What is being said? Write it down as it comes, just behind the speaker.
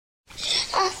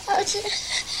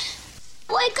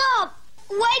Wake up!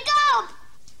 Wake up!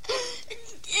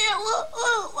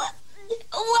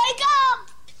 Wake up!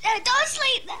 Don't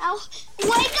sleep now.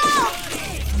 Wake up!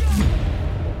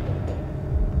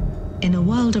 In a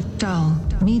world of dull,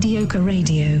 mediocre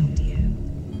radio,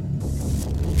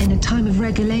 in a time of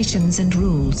regulations and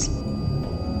rules,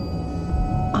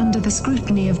 under the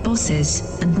scrutiny of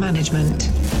bosses and management,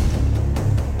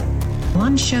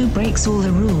 one show breaks all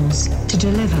the rules to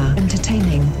deliver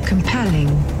entertaining, compelling,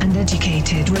 and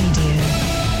educated radio,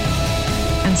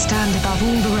 and stand above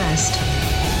all the rest.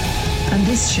 And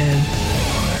this show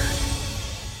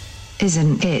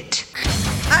isn't it.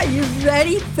 Are you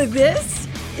ready for this?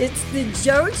 It's the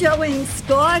JoJo and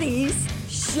Scotty's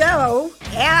show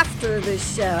after the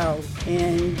show.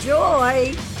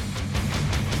 Enjoy.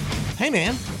 Hey,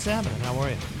 man. What's happening? How are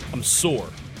you? I'm sore.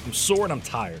 I'm sore and I'm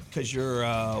tired. Because you're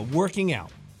working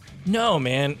out. No,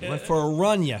 man. Went for a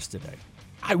run yesterday.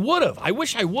 I would have. I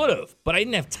wish I would have, but I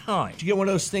didn't have time. Did you get one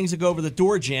of those things that go over the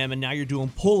door jam and now you're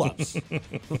doing pull-ups?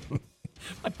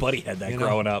 My buddy had that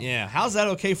growing up. Yeah. How's that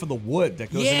okay for the wood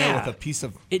that goes in there with a piece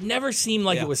of... It never seemed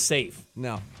like it was safe.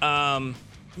 No.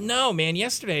 No, man.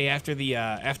 Yesterday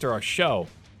after our show,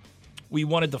 we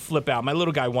wanted to flip out. My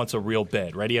little guy wants a real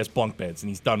bed, right? He has bunk beds,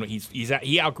 and he's done.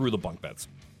 He outgrew the bunk beds,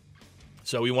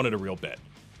 so he wanted a real bed.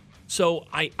 So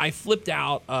I flipped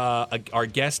out our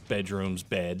guest bedroom's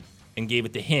bed and gave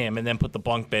it to him, and then put the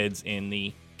bunk beds in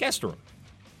the guest room.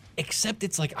 Except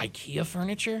it's like IKEA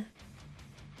furniture,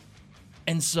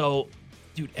 and so,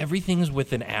 dude, everything's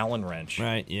with an Allen wrench.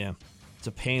 Right? Yeah. It's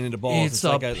a pain in the balls. It's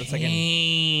a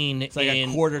pain. It's like a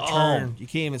quarter turn. You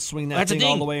can't even swing that thing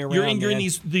all the way around. You're in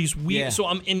these weird. Yeah. So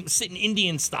I'm sitting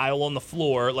Indian style on the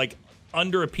floor, like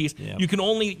under a piece. Yeah. You can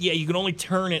only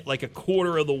turn it like a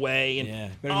quarter of the way.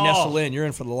 And, better nestle in. You're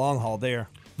in for the long haul there.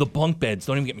 The bunk beds,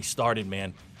 don't even get me started,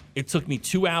 man. It took me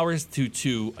 2 hours to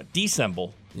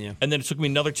deassemble. Yeah. And then it took me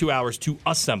another 2 hours to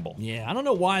assemble. Yeah, I don't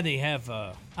know why they have,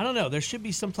 I don't know, there should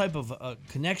be some type of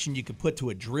connection you could put to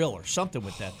a drill or something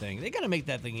with that thing. They got to make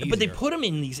that thing easier. But they put them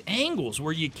in these angles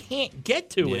where you can't get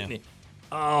to it.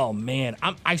 Oh, man.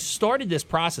 I started this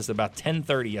process about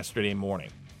 10:30 yesterday morning.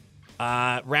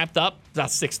 Wrapped up about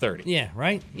 6:30. Yeah,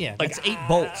 right? Yeah, like, that's 8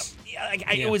 bolts.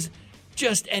 It was...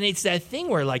 and it's that thing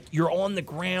where, like, you're on the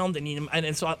ground,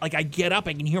 and so, like, I get up,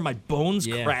 I can hear my bones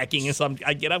cracking, and so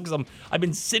I get up because I've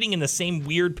been sitting in the same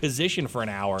weird position for an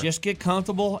hour. Just get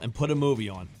comfortable and put a movie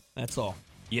on. That's all.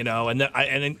 You know, and then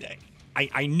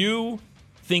I knew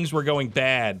things were going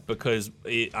bad because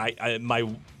my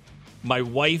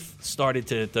wife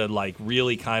started to like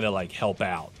really kind of like help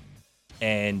out.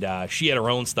 And she had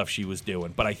her own stuff she was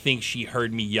doing, but I think she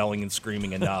heard me yelling and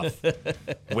screaming enough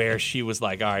where she was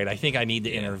like, all right, I think I need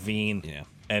to intervene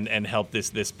and help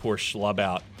this poor schlub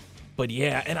out. But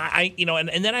yeah, and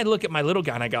and then I look at my little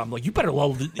guy and I'm like, you better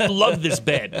love this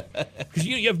bed. Because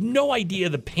you have no idea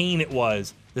the pain it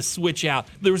was to switch out.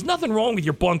 There was nothing wrong with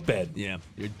your bunk bed. Yeah,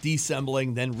 you're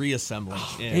deassembling, then reassembling.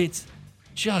 It's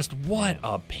just, what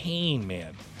a pain,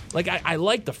 man. Like, I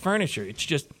like the furniture. It's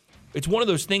just... It's one of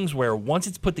those things where once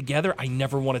it's put together, I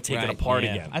never want to take it apart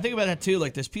again. I think about that too.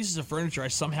 Like, there's pieces of furniture I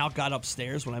somehow got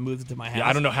upstairs when I moved into my house. Yeah,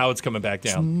 I don't know how it's coming back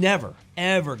down. It's never,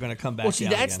 ever going to come back down. Well, see,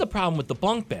 that's the problem with the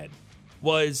bunk bed.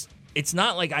 It's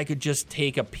not like I could just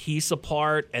take a piece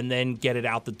apart and then get it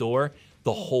out the door.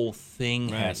 The whole thing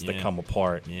has to come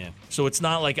apart. Yeah. So it's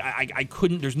not like I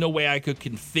couldn't. There's no way I could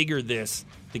configure this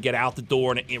to get out the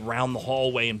door and around the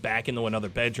hallway and back into another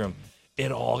bedroom.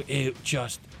 It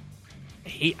just.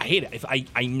 I hate it.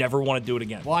 I never want to do it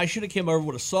again. Well, I should have came over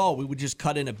with a saw. We would just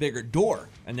cut in a bigger door,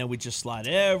 and then we just slide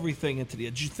everything into the...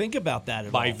 Did you think about that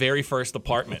at all? My very first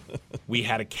apartment, we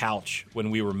had a couch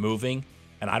when we were moving,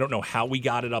 and I don't know how we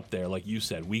got it up there. Like you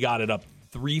said, we got it up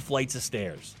 3 flights of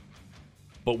stairs,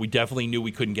 but we definitely knew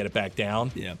we couldn't get it back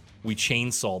down. Yeah. We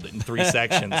chainsawed it in 3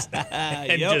 sections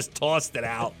and just tossed it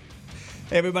out.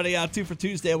 Hey, everybody, 2 for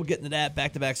Tuesday. We'll get into that.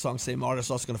 Back-to-back songs, same artist.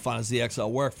 Also going to find a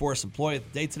ZXL Workforce Employee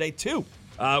of the Day today, too.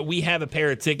 We have a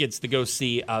pair of tickets to go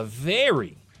see a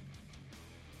very,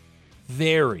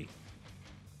 very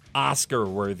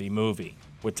Oscar-worthy movie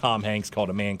with Tom Hanks called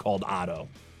A Man Called Otto.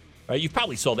 Right? You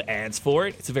probably saw the ads for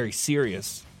it. It's a very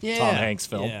serious Tom Hanks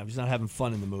film. Yeah, he's not having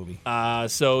fun in the movie.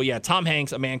 Tom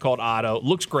Hanks, A Man Called Otto.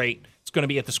 Looks great. It's going to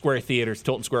be at the Square Theaters,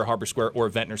 Tilton Square, Harbor Square, or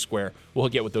Ventnor Square. We'll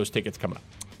get with those tickets coming up.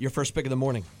 Your first pick of the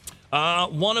morning.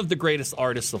 One of the greatest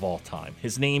artists of all time.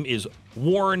 His name is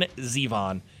Warren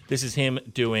Zevon. This is him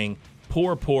doing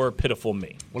Poor, Poor, Pitiful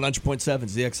Me. 100.7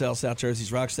 ZXL, South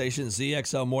Jersey's rock station,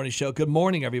 ZXL Morning Show. Good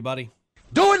morning, everybody.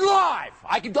 Do it live.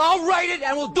 I'll write it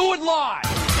and we'll do it live.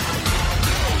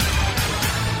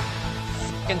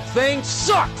 fucking thing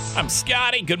sucks! I'm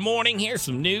Scotty. Good morning. Here's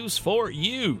some news for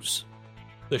yous.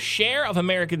 The share of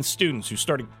American students who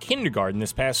started kindergarten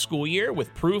this past school year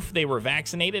with proof they were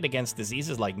vaccinated against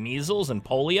diseases like measles and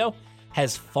polio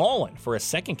has fallen for a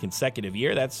second consecutive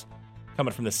year. That's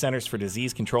coming from the Centers for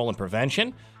Disease Control and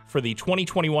Prevention. For the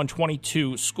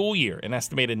 2021-22 school year, an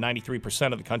estimated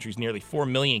 93% of the country's nearly 4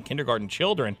 million kindergarten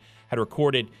children had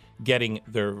recorded getting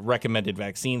their recommended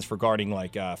vaccines for guarding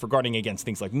against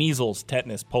things like measles,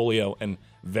 tetanus, polio, and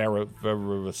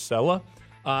varicella.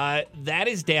 That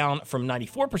is down from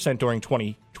 94% during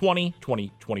 2020,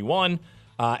 2021,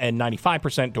 and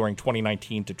 95% during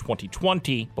 2019 to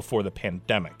 2020 before the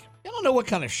pandemic. I don't know what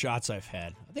kind of shots I've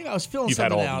had. I think I was filling You've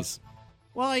had something all out. these.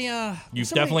 Well, yeah. You've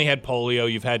definitely had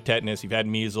polio. You've had tetanus. You've had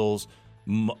measles,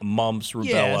 mumps,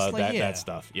 rubella, that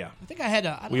stuff. Yeah. I think I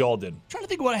had we all did. I'm trying to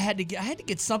think of what I had to get. I had to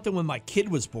get something when my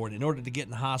kid was born in order to get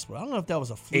in the hospital. I don't know if that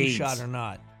was a flu AIDS. shot or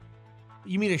not.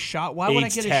 You mean a shot? Why AIDS would I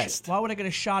get test. Why would I get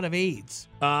a shot of AIDS?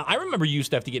 I remember you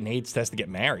used to have to get an AIDS test to get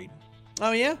married.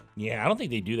 Oh yeah. Yeah, I don't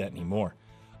think they do that anymore.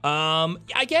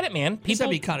 I get it, man. That'd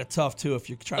be kind of tough too if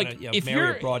you're trying Like, to if marry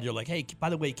you're- abroad. You're like, hey, by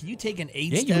the way, can you take an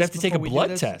AIDS test? you would have to take a before we do blood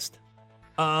this? test.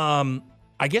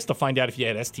 I guess to find out if you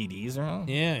had STDs or not.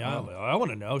 Yeah, I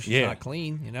want to know. She's not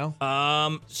clean, you know.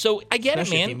 So I get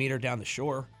Especially it, if man. you meet her down the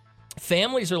shore.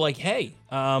 Families are like, hey,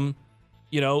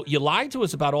 you lied to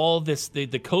us about all this, the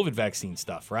COVID vaccine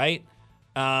stuff, right?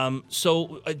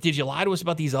 So did you lie to us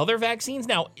about these other vaccines?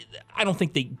 Now, I don't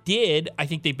think they did. I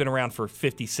think they've been around for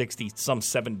 50, 60, some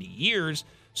 70 years.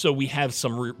 So we have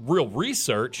some real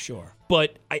research. Sure.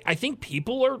 But I think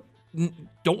people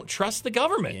don't trust the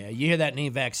government. Yeah, you hear that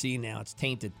name vaccine now. It's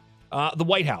tainted. The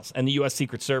White House and the U.S.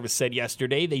 Secret Service said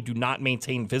yesterday they do not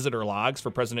maintain visitor logs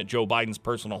for President Joe Biden's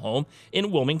personal home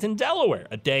in Wilmington, Delaware,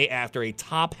 a day after a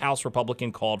top House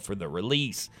Republican called for the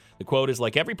release. The quote is,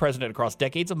 like every president across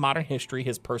decades of modern history,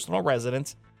 his personal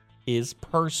residence is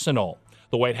personal.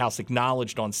 The White House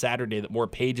acknowledged on Saturday that more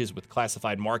pages with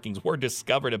classified markings were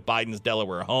discovered at Biden's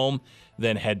Delaware home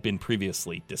than had been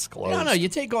previously disclosed. No, you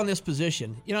take on this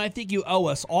position. You know, I think you owe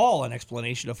us all an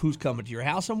explanation of who's coming to your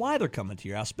house and why they're coming to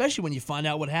your house, especially when you find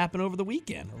out what happened over the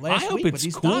weekend or last I hope week it's with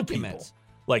these cool documents. people.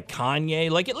 Like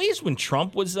Kanye, like at least when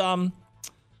Trump was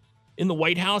in the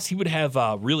White House, he would have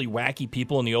really wacky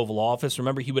people in the Oval Office.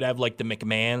 Remember, he would have like the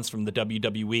McMahons from the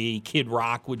WWE. Kid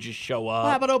Rock would just show up.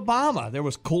 How about Obama? There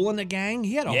was Kool and the Gang.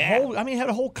 He had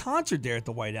a whole concert there at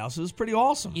the White House. It was pretty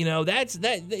awesome. You know,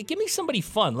 give me somebody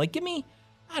fun. Like, give me,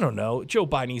 I don't know, Joe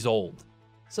Biden, he's old.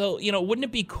 So, wouldn't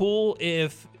it be cool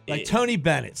if... Like Tony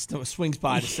Bennett swings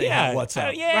by to say, hey, what's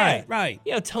up? Right.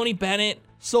 Tony Bennett.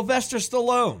 Sylvester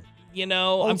Stallone.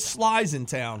 Old Sly's in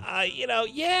town.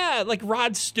 Like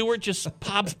Rod Stewart just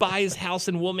pops by his house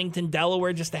in Wilmington,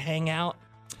 Delaware, just to hang out.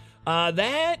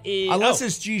 That is... Unless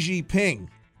it's Xi Jinping,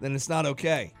 then it's not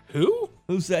okay. Who?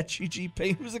 Who's that Xi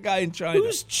Jinping? Who's the guy in China?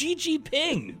 Who's Xi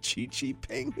Jinping? Xi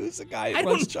Jinping? Who's the guy who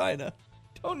runs China?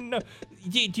 Don't know.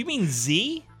 Do you mean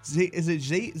Z? Is it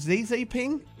Xi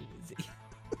Jinping?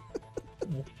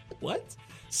 What?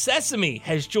 Sesame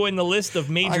has joined the list of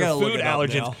major food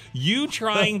allergens. You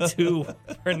trying to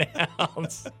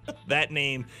pronounce that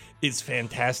name is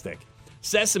fantastic.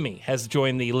 Sesame has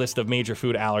joined the list of major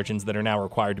food allergens that are now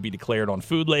required to be declared on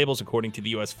food labels, according to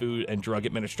the U.S. Food and Drug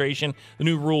Administration. The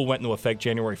new rule went into effect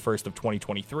January 1st of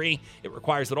 2023. It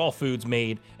requires that all foods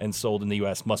made and sold in the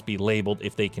U.S. must be labeled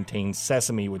if they contain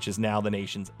sesame, which is now the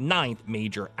nation's 9th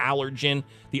major allergen.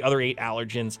 The other 8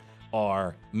 allergens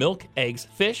are milk, eggs,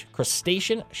 fish,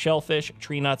 crustacean, shellfish,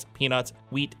 tree nuts, peanuts,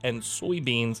 wheat, and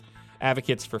soybeans.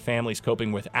 Advocates for families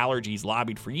coping with allergies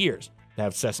lobbied for years to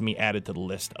have sesame added to the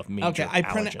list of major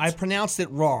allergens. I pronounced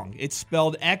it wrong. It's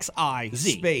spelled X-I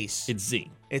Z. space. It's Z.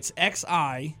 It's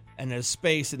X-I and there's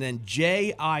space and then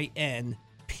Jinping.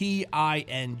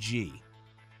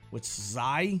 What's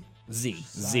Xi? Z.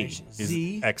 Z. Is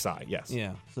XI, yes.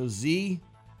 Yeah. So Xi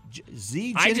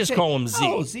Jinping. I just call him Z.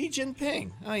 Oh, Xi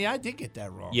Jinping. Oh, yeah, I did get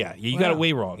that wrong. Yeah, you got it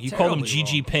way wrong. You called him Xi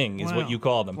Terribly Jinping wrong. is Wow. what you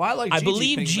called him. Well, I like Xi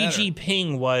believe Xi Jinping better.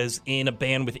 Jinping was in a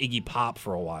band with Iggy Pop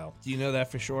for a while. Do you know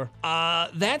that for sure?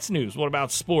 That's news. What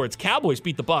about sports? Cowboys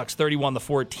beat the Bucs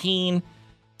 31-14.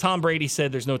 Tom Brady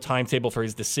said there's no timetable for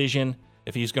his decision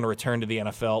if he's going to return to the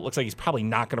NFL. It looks like he's probably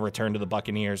not going to return to the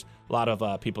Buccaneers. A lot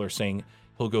of people are saying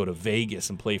he'll go to Vegas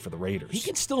and play for the Raiders. He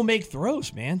can still make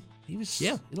throws, man. He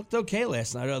looked okay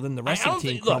last night, other than the rest of the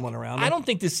team crumbling around him. I don't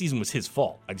think this season was his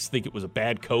fault. I just think it was a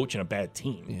bad coach and a bad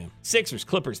team. Yeah. Sixers,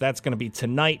 Clippers, that's going to be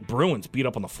tonight. Bruins beat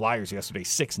up on the Flyers yesterday,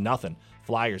 6-0.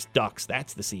 Flyers, Ducks,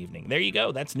 that's this evening. There you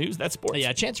go. That's news. That's sports. Yeah,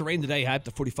 a chance of rain today, high up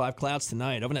to 45 clouds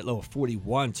tonight. Overnight low of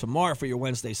 41. Tomorrow for your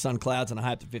Wednesday, sun clouds and a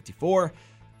high up to 54.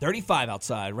 35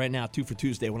 outside right now, 2 for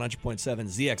Tuesday, 100.7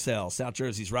 ZXL, South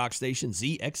Jersey's rock station,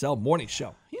 ZXL Morning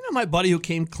Show. You know my buddy who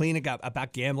came clean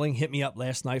about gambling hit me up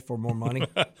last night for more money?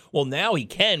 Well, now he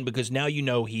can because now you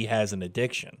know he has an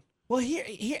addiction. Well,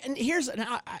 here's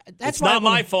that's it's why not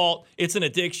my fault. It's an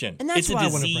addiction. And that's it's a why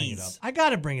disease. I want to bring it up. I got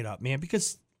to bring it up, man,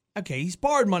 because okay, he's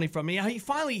borrowed money from me. He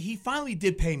finally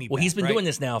did pay me back. Well, he's been doing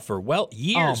this now for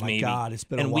years, oh my maybe. God, it's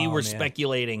been a and while, we were man.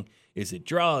 speculating: is it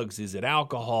drugs? Is it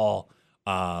alcohol?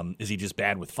 Is he just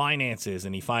bad with finances?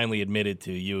 And he finally admitted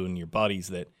to you and your buddies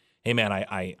that, hey, man,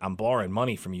 I'm borrowing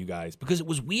money from you guys. Because it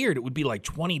was weird. It would be like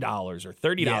 $20 or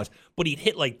 $30, but he'd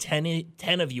hit like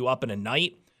 10 of you up in a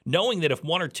night, knowing that if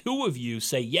one or two of you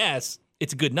say yes,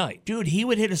 it's a good night. Dude, he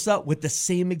would hit us up with the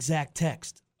same exact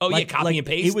text. Oh, copy and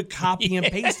paste? He would copy and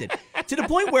paste it. To the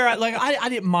point where I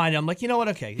didn't mind. I'm like, you know what,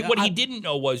 okay. What he didn't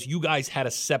know was you guys had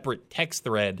a separate text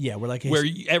thread. Yeah, we're like, where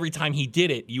every time he did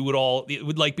it, it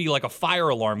would like be like a fire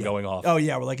alarm going off. Oh,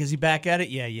 yeah, we're like, is he back at it?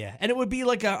 Yeah. And it would be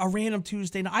like a random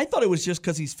Tuesday night. I thought it was just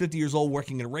because he's 50 years old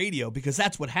working in radio, because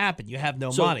that's what happened. You have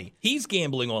no money. He's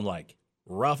gambling on like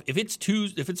rough. If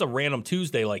it's a random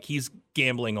Tuesday, like he's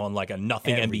gambling on like a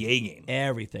nothing NBA game.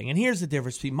 Everything. And here's the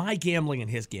difference between my gambling and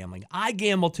his gambling. I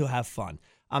gamble to have fun.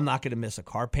 I'm not going to miss a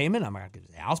car payment. I'm not going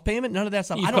to miss a house payment. None of that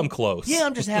stuff. You've come close. Yeah,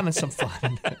 I'm just having some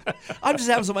fun. I'm just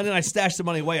having some fun. And I stashed the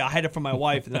money away. I hid it from my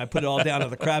wife, and then I put it all down at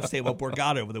the craps table at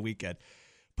Borgata over the weekend.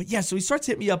 But yeah, so he starts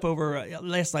hitting me up over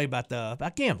last night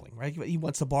about gambling, right? He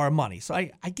wants to borrow money. So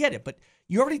I get it. But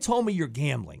you already told me you're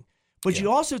gambling. But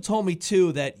you also told me,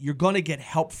 too, that you're going to get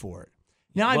help for it.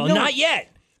 Now, not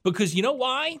yet. Because you know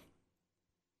why?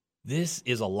 This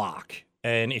is a lock.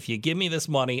 And if you give me this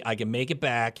money, I can make it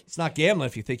back. It's not gambling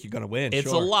if you think you're going to win.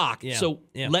 It's a lock. Yeah. So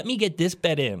let me get this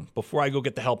bet in before I go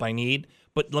get the help I need.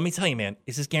 But let me tell you, man,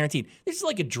 this is guaranteed. This is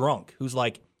like a drunk who's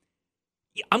like,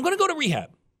 I'm going to go to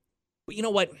rehab. But you know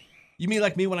what? You mean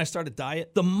like me when I started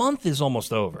diet? The month is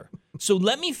almost over. So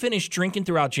let me finish drinking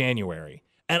throughout January.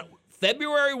 And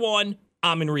February 1,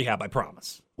 I'm in rehab, I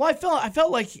promise. Well, I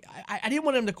felt like I didn't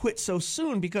want him to quit so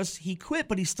soon because he quit,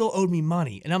 but he still owed me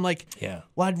money. And I'm like,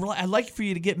 well, I'd like for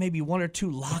you to get maybe 1 or 2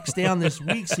 locks down this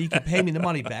week so you can pay me the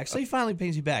money back. So he finally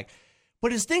pays me back.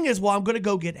 But his thing is, well, I'm going to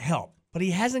go get help. But he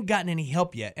hasn't gotten any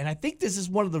help yet. And I think this is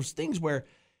one of those things where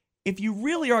if you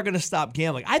really are going to stop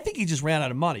gambling, I think he just ran out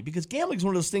of money, because gambling is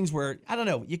one of those things where, I don't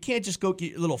know, you can't just go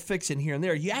get a little fix in here and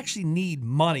there. You actually need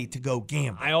money to go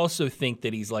gamble. I also think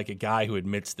that he's like a guy who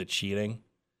admits to cheating.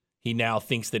 He now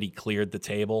thinks that he cleared the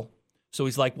table. So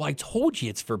he's like, well, I told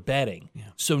you it's for betting. Yeah.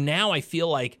 So now I feel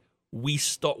like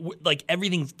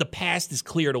the past is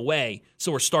cleared away.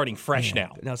 So we're starting fresh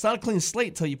now. Now, it's not a clean slate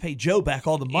until you pay Joe back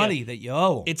all the money that you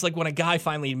owe. It's like when a guy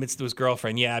finally admits to his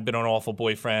girlfriend, I've been an awful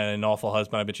boyfriend, an awful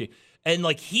husband, I've been cheating. And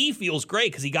like he feels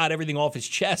great because he got everything off his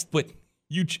chest, but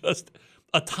you just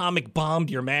atomic bombed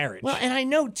your marriage. Well, and I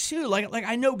know too, like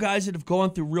I know guys that have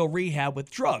gone through real rehab with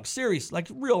drugs, serious, like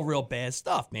real bad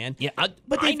stuff, man. Yeah,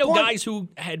 but I know guys who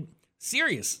had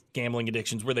serious gambling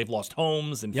addictions where they've lost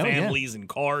homes and families and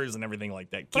cars and everything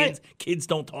like that. Kids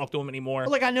don't talk to them anymore.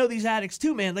 Well, like I know these addicts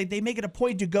too, man. Like they make it a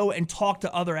point to go and talk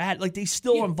to other addicts. Like they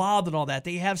still involved in all that.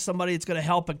 They have somebody that's going to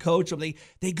help and coach them.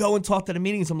 They go and talk to the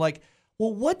meetings. I'm like,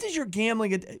 well, what does your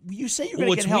gambling? You say you're going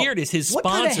to get help. What's weird is his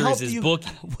sponsor is his bookie.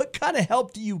 What kind of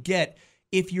help do you get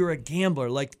if you're a gambler?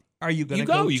 Like, are you going to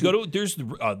go? You go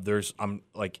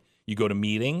to you go to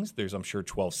meetings. There's, I'm sure,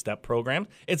 12-step programs.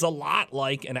 It's a lot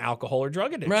like an alcohol or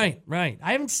drug addiction. Right.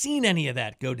 I haven't seen any of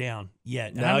that go down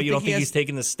yet. No, you don't think he's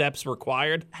taking the steps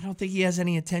required? I don't think he has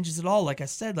any intentions at all. Like I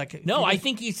said, I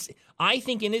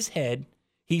think in his head,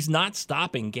 he's not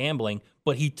stopping gambling,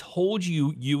 but he told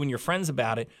you and your friends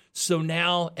about it, so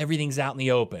now everything's out in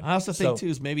the open. I also think, too,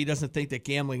 is maybe he doesn't think that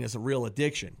gambling is a real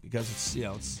addiction, because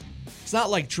it's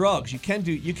not like drugs. You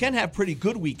can have pretty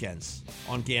good weekends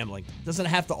on gambling. It doesn't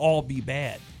have to all be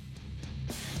bad.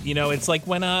 It's like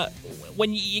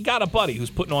when you got a buddy who's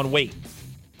putting on weight,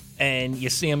 and you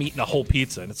see him eating a whole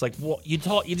pizza, and it's like, well, you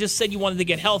just said you wanted to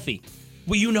get healthy.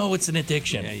 Well, it's an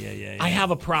addiction. Yeah. I have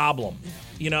a problem.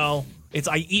 It's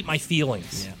I eat my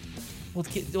feelings. Yeah.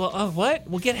 What?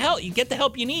 Well, get help. You get the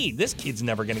help you need. This kid's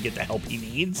never going to get the help he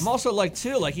needs. I'm also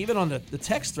even on the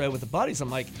text thread with the buddies,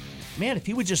 I'm like, man, if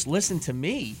he would just listen to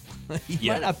me, he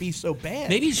might not be so bad.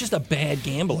 Maybe he's just a bad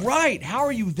gambler. Right. How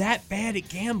are you that bad at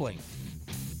gambling?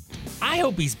 I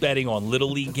hope he's betting on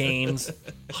Little League games,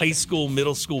 high school,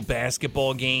 middle school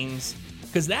basketball games.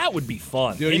 Because that would be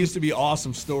fun. Dude, it used to be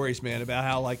awesome stories, man, about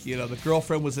how, the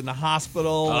girlfriend was in the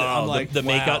hospital. I'm like, the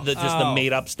makeup, the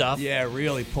made-up stuff. Yeah,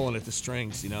 really pulling at the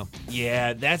strings,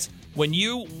 Yeah, that's when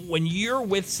you're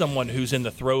with someone who's in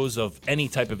the throes of any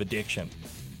type of addiction,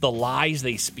 the lies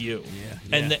they spew.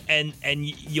 Yeah. And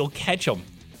you'll catch them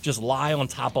just lie on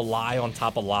top of lie on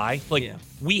top of lie. Like,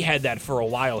 we had that for a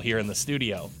while here in the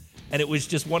studio. And it was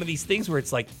just one of these things where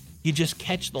it's like, you just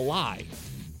catch the lie.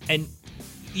 And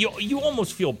you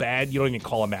almost feel bad. You don't even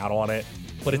call them out on it.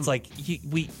 But it's like,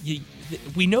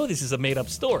 we know this is a made-up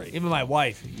story. Even my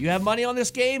wife, you have money on this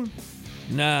game?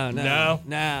 No.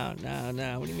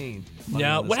 What do you mean?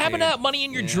 No. What happened to that money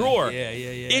in your drawer? Yeah.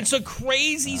 It's a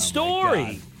crazy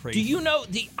story. Crazy. Do you know,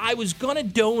 I was going to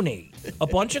donate a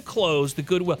bunch of clothes to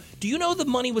Goodwill. Do you know the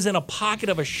money was in a pocket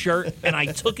of a shirt and I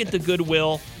took it to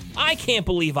Goodwill? I can't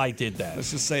believe I did that. Let's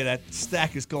just say that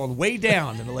stack is going way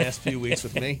down in the last few weeks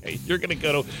with me. Hey, you're gonna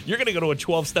go to a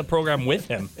 12-step program with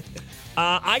him.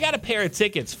 I got a pair of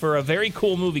tickets for a very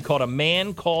cool movie called A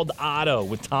Man Called Otto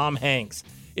with Tom Hanks.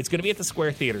 It's going to be at the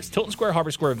Square Theaters, Tilton Square, Harbor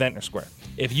Square, Ventnor Square.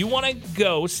 If you want to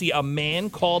go see A Man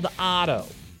Called Otto,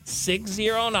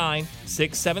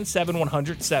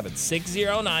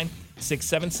 609-677-107.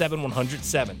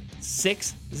 609-677-107.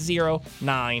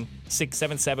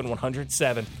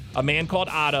 609-677-107. A Man Called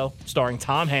Otto, starring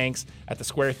Tom Hanks at the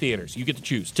Square Theaters. You get to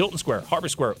choose Tilton Square, Harbor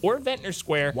Square, or Ventnor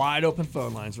Square. Wide open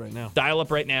phone lines right now. Dial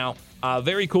up right now.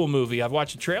 Very cool movie. I've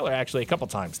watched the trailer actually a couple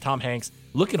times. Tom Hanks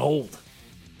looking old,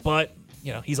 but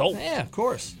he's old. Yeah, of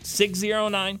course.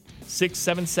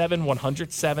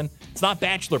 609-677-107. It's not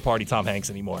Bachelor Party Tom Hanks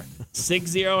anymore.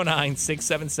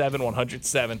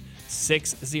 609-677-107.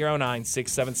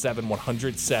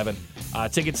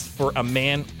 609-677-107. Tickets for A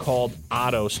Man Called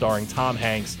Otto starring Tom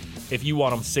Hanks. If you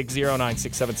want them,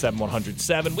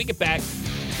 609-677-107. We get back,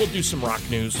 we'll do some rock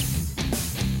news.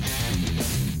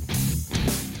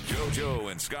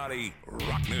 JoJo and Scotty,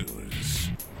 rock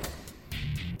news.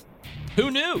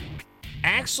 Who knew?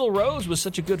 Axl Rose was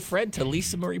such a good friend to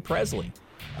Lisa Marie Presley.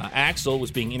 Axl was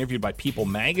being interviewed by People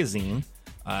magazine.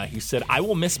 He said, "I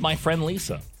will miss my friend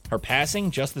Lisa. Her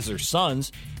passing, just as her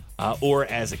son's, or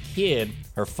as a kid,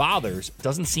 her father's,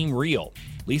 doesn't seem real.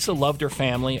 Lisa loved her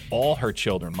family, all her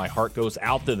children. My heart goes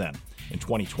out to them." In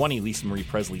 2020, Lisa Marie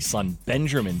Presley's son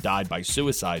Benjamin died by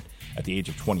suicide at the age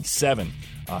of 27.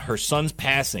 Her son's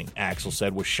passing, Axl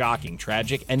said, was shocking,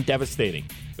 tragic, and devastating.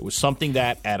 It was something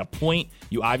that, at a point,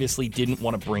 you obviously didn't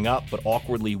want to bring up, but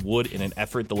awkwardly would in an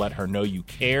effort to let her know you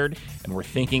cared and were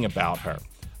thinking about her,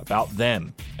 about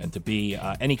them, and to be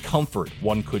any comfort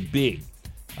one could be.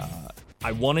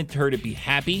 I wanted her to be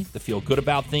happy, to feel good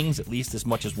about things, at least as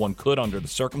much as one could under the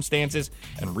circumstances,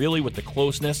 and really with the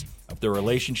closeness of their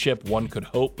relationship, one could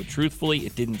hope, but truthfully,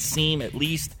 it didn't seem, at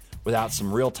least without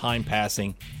some real time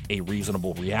passing, a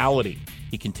reasonable reality.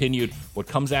 He continued, "What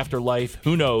comes after life,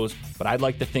 who knows, but I'd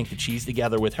like to think that she's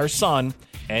together with her son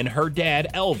and her dad,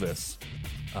 Elvis,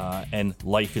 and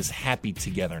life is happy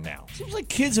together now." Seems like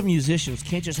kids of musicians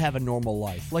can't just have a normal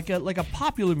life. Like a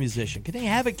popular musician. Can they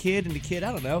have a kid and the kid,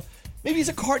 I don't know, maybe he's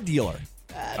a car dealer.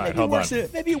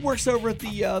 Maybe he works over at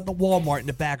the Walmart in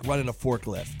the back running a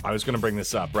forklift. I was going to bring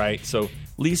this up, right? So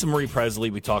Lisa Marie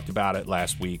Presley, we talked about it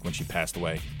last week when she passed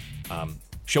away.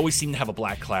 She always seemed to have a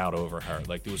black cloud over her.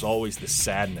 Like, there was always this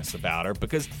sadness about her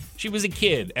because she was a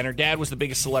kid and her dad was the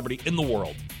biggest celebrity in the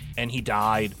world. And he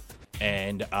died.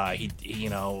 And he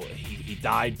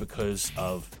died because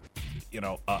of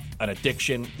an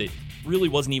addiction that really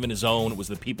wasn't even his own. It was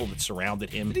the people that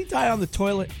surrounded him. Did he die on the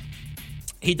toilet?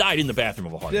 He died in the bathroom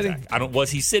of a heart attack. He?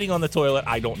 Was he sitting on the toilet?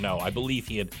 I don't know. I believe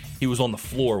he was on the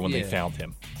floor when they found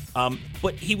him.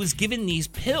 But he was given these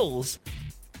pills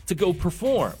to go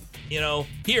perform.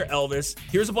 Here, Elvis,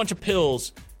 here's a bunch of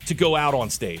pills to go out on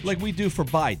stage. Like we do for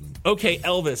Biden. Okay,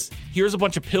 Elvis, here's a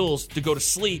bunch of pills to go to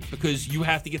sleep because you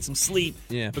have to get some sleep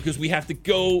because we have to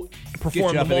go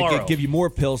perform tomorrow. Give you more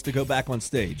pills to go back on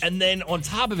stage. And then on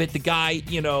top of it, the guy,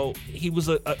 he was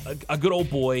a good old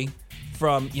boy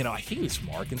from, I think he was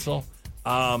from Arkansas.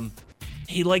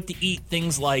 He liked to eat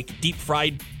things like deep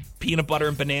fried peanut butter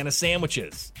and banana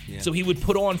sandwiches. Yeah. So he would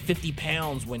put on 50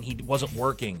 pounds when he wasn't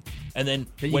working. And then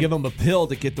you give him a pill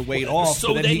to get the weight off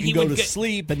so then he can go to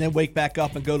sleep and then wake back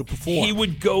up and go to perform. He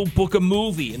would go book a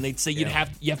movie and they'd say you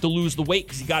have to lose the weight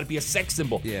because you got to be a sex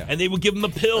symbol. Yeah. And they would give him a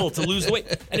pill to lose the weight.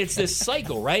 And it's this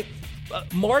cycle, right?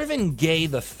 Marvin Gaye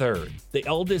III, the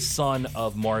eldest son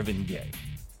of Marvin Gaye,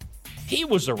 he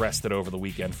was arrested over the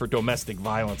weekend for domestic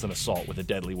violence and assault with a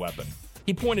deadly weapon.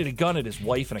 He pointed a gun at his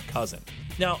wife and a cousin.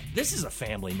 Now, this is a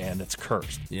family, man, that's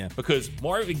cursed. Yeah. Because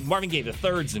Marvin Gaye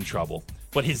III's in trouble,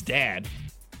 but his dad,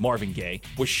 Marvin Gaye,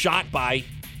 was shot by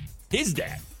his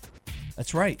dad.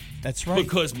 That's right.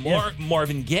 Because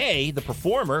Marvin Gaye, the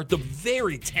performer, the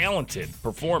very talented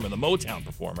performer, the Motown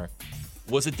performer,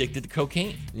 was addicted to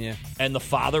cocaine. Yeah. And the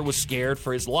father was scared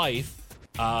for his life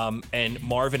and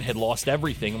Marvin had lost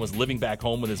everything and was living back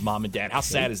home with his mom and dad. How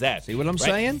sad is that? See what I'm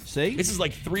saying? See? This is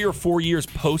like 3 or 4 years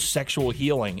post-sexual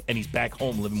healing, and he's back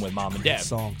home living with mom and dad.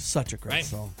 Song. Such a great Right?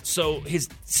 song.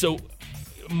 So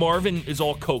Marvin is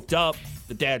all coked up.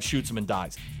 The dad shoots him and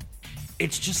dies.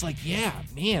 It's just like,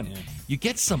 you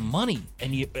get some money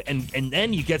and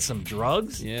then you get some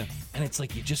drugs. Yeah. And it's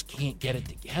like you just can't get it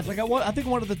together. Like I think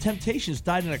one of the Temptations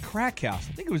died in a crack house.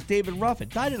 I think it was David Ruffin.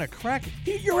 Died in a crack.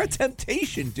 You're a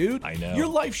temptation, dude. I know. Your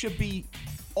life should be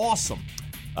awesome.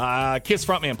 Kiss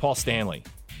frontman Paul Stanley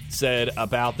said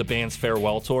about the band's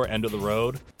farewell tour, End of the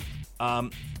Road.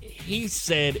 He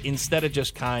said instead of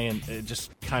just kind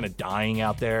of dying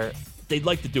out there, they'd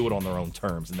like to do it on their own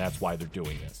terms, and that's why they're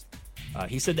doing this.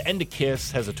 He said the end of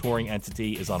Kiss as a touring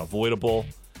entity is unavoidable.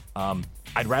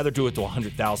 I'd rather do it to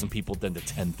 100,000 people than to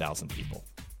 10,000 people.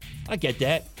 I get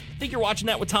that. I think you're watching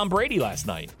that with Tom Brady last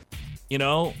night. You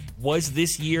know, was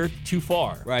this year too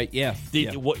far? Right, yeah.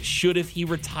 What should have he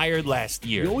retired last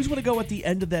year? You always want to go at the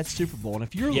end of that Super Bowl. And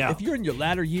if you're in your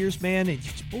latter years, man,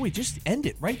 just end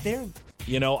it right there.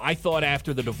 You know, I thought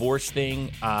after the divorce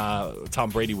thing, Tom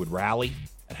Brady would rally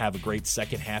and have a great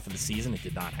second half of the season. It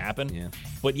did not happen. Yeah.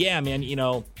 But yeah, man, you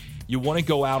know, you want to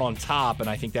go out on top, and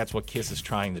I think that's what Kiss is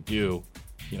trying to do.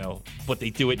 You know, but they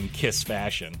do it in Kiss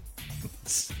fashion.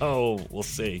 So we'll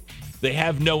see. They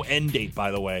have no end date,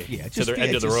 by the way, to their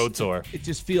end of the road tour. It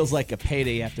just feels like a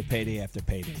payday after payday after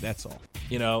payday. That's all.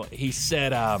 You know, he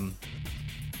said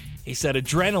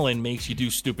adrenaline makes you do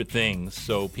stupid things,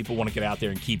 so people want to get out there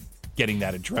and keep getting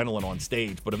that adrenaline on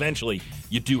stage, but eventually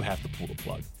you do have to pull the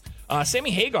plug.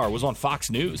 Sammy Hagar was on Fox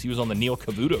News. He was on the Neil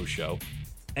Cavuto show,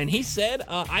 and he said,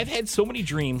 I've had so many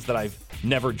dreams that I've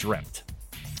never dreamt,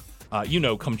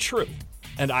 come true.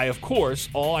 And of course,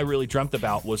 all I really dreamt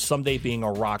about was someday being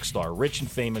a rock star, rich and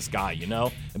famous guy,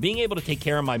 and being able to take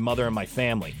care of my mother and my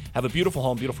family, have a beautiful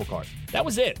home, beautiful cars. That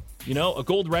was it. A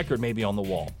gold record maybe on the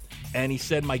wall. And he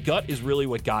said, my gut is really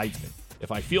what guides me.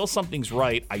 If I feel something's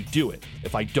right, I do it.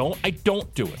 If I don't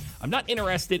do it. I'm not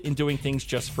interested in doing things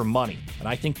just for money. And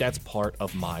I think that's part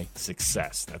of my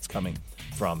success. That's coming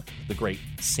from the great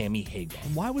Sammy Hagar.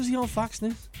 Why was he on Fox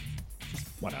News?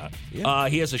 Why not? Yeah.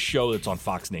 He has a show that's on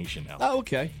Fox Nation now. Oh,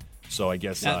 okay. So I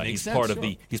guess he's sense, part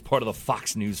sure. he's part of the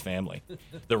Fox News family,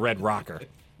 the Red Rocker.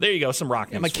 There you go, some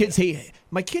rock news.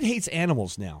 My kid hates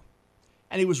animals now,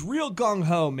 and he was real gung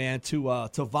ho, man, to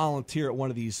volunteer at one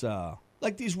of these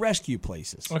these rescue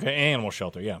places. Okay, animal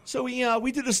shelter, yeah. So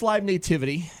we did this live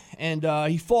nativity, and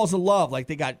he falls in love.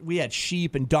 Like we had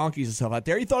sheep and donkeys and stuff out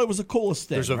there. He thought it was the coolest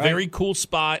thing. There's a very cool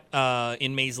spot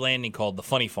in Mays Landing called the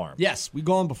Funny Farm. Yes, we've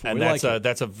gone before. And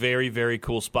that's a very, very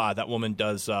cool spot. That woman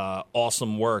does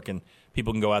awesome work, and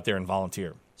people can go out there and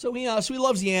volunteer. So he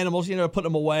loves the animals. Putting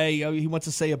them away. He wants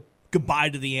to say a goodbye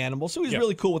to the animals. So he's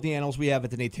really cool with the animals we have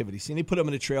at the nativity scene. They put them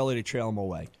in a trailer. They trail them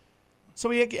away. So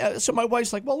my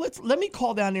wife's like, well, let me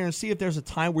call down there and see if there's a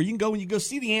time where you can go and you go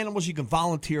see the animals. You can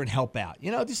volunteer and help out.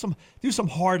 Do some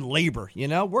hard labor.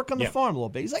 Work on the farm a little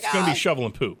bit. He's like, it's going to be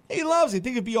shoveling poop. He loves it. I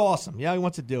think it'd be awesome. Yeah, he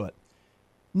wants to do it.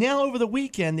 Now over the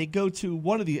weekend they go to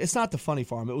one of the. It's not the Funny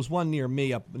Farm. It was one near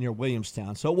me up near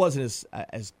Williamstown. So it wasn't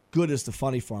as good as the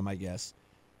Funny Farm, I guess.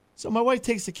 So my wife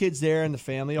takes the kids there and the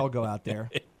family all go out there.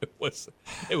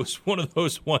 It was one of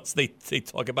those ones they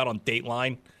talk about on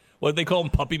Dateline. What do they call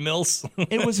them? Puppy mills?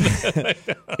 It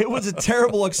was a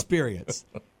terrible experience.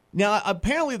 Now,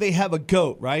 apparently they have a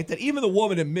goat, right? That even the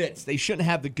woman admits they shouldn't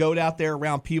have the goat out there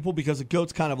around people because the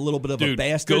goat's kind of a little bit of a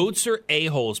bastard. Goats are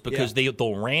a-holes because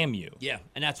they'll ram you. Yeah,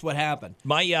 and that's what happened.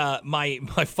 My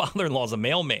father-in-law's a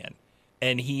mailman,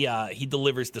 and he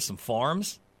delivers to some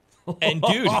farms. And,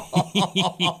 dude,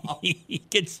 he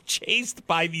gets chased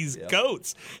by these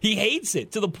goats. He hates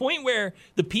it to the point where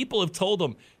the people have told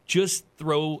him, just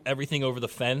throw everything over the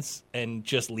fence and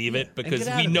just leave it because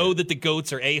we know that the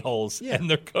goats are a-holes and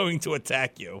they're going to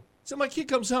attack you. So my kid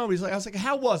comes home. I was like,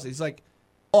 how was it? He's like,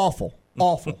 awful.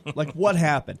 Like, what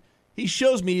happened? He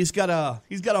shows me he's got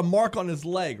a mark on his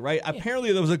leg, right? Yeah.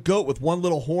 Apparently there was a goat with one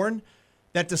little horn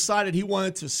that decided he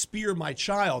wanted to spear my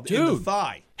child in the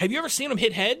thigh. Have you ever seen him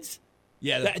hit heads?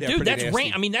 Yeah, that's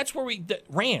ram. I mean, that's where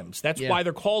rams. That's why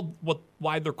they're called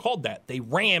that. They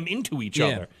ram into each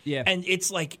other. Yeah, and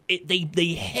it's like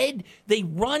they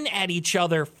run at each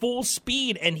other full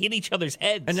speed and hit each other's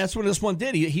heads. And that's what this one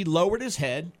did. He lowered his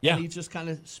head. And he just kind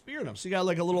of speared him. So he got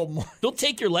like a little mark. They'll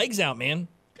take your legs out, man.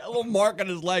 Got a little mark on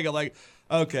his leg. I'm like,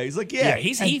 okay. He's like, yeah.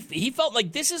 He felt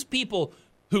like this is people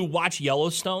who watch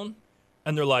Yellowstone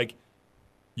and they're like,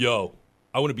 yo,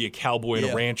 I want to be a cowboy and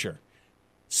a rancher.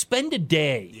 Spend a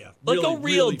day, like a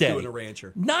real day, doing a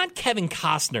rancher. Not Kevin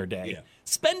Costner day. Yeah.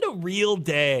 spend a real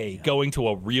day going to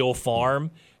a real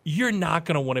farm. You're not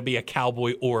going to want to be a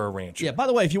cowboy or a rancher. Yeah, by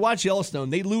the way, if you watch Yellowstone,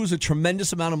 they lose a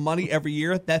tremendous amount of money every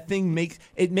year. That thing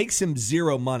makes him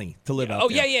zero money to live out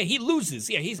there. Yeah, he loses.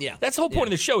 That's the whole point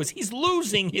of the show is he's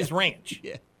losing his ranch.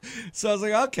 Yeah. So I was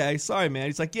like, okay, sorry, man.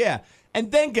 He's like, yeah.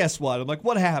 And then guess what? I'm like,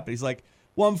 what happened? He's like,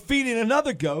 well, I'm feeding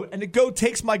another goat, and the goat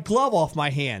takes my glove off my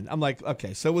hand. I'm like,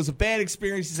 okay, so it was a bad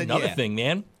experience. He said, Another thing,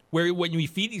 man, where when you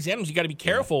feed these animals, you got to be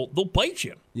careful. They'll bite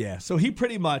you. Yeah, so he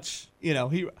pretty much,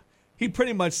 he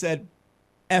pretty much said,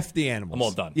 F the animals. I'm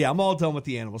all done. Yeah, I'm all done with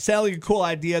the animals. Sounded like a cool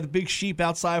idea. The big sheep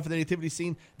outside for the nativity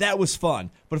scene, that was fun.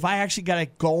 But if I actually got to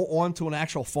go onto an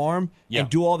actual farm and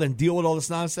deal with all this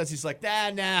nonsense, he's like,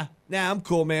 nah, I'm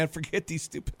cool, man. Forget these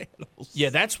stupid animals. Yeah,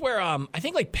 that's where I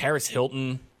think like Paris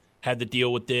Hilton had to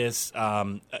deal with this.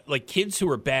 Like kids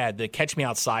who are bad, the Catch Me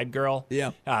Outside girl.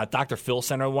 Yeah. Dr. Phil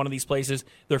Center, one of these places.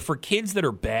 They're for kids that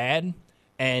are bad.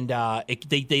 And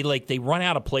they run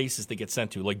out of places to get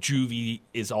sent to. Like juvie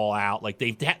is all out. Like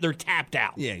they're tapped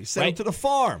out. Yeah, you send them to the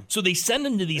farm. So they send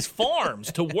them to these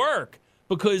farms to work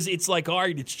because it's like, all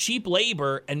right, it's cheap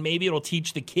labor, and maybe it'll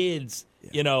teach the kids,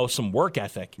 some work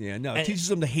ethic. Yeah, no, it teaches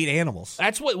them to hate animals.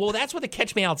 That's what the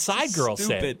Catch Me Outside girl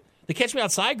said. The Catch Me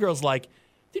Outside girl's like,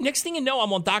 dude, next thing you know,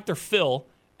 I'm on Dr. Phil.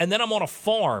 And then I'm on a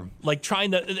farm, like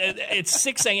it's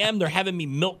 6 a.m. They're having me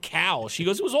milk cows. She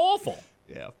goes, it was awful.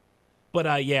 Yeah. But,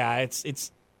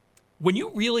 it's when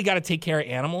you really got to take care of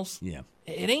animals, it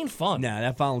ain't fun. Nah,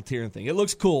 that volunteering thing. It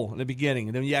looks cool in the beginning,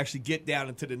 and then you actually get down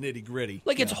into the nitty-gritty.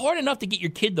 Like, it's hard enough to get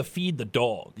your kid to feed the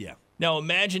dog. Yeah. Now,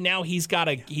 imagine now he's got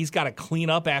to clean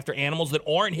up after animals that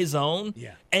aren't his own,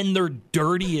 and they're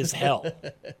dirty as hell.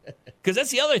 Because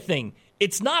that's the other thing.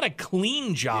 It's not a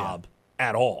clean job.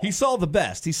 At all. He saw the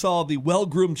best. He saw the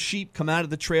well-groomed sheep come out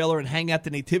of the trailer and hang out the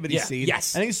nativity scene.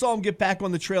 Yes. And he saw them get back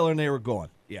on the trailer and they were gone.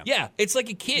 Yeah. Yeah. It's like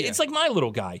a kid. Yeah. It's like my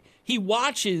little guy. He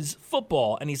watches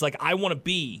football and he's like, I want to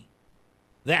be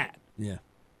that. Yeah.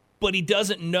 But he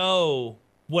doesn't know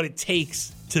what it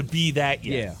takes to be that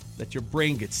yet. Yeah. That your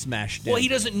brain gets smashed in. Well, he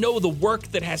doesn't know the work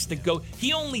that has to go.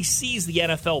 He only sees the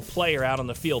NFL player out on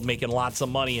the field making lots of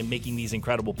money and making these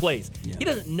incredible plays. Yeah. He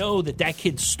doesn't know that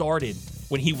kid started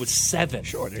when he was 7.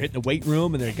 Sure, they're hitting the weight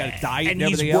room and they've got a diet and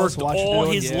everything else. And he's worked all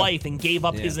his life and gave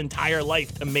up his entire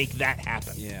life to make that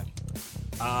happen. Yeah.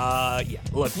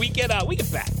 Look, we get back.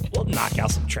 We'll knock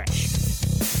out some trash.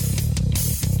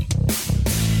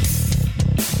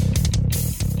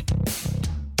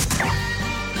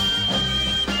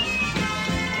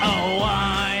 Oh,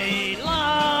 I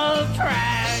love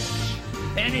trash.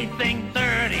 Anything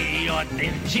dirty or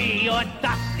dingy or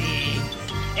dusty.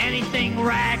 Anything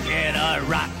ragged or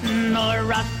rotten or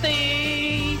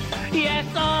rusty. Yes,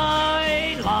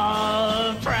 I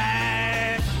love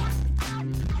trash.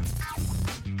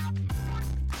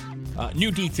 New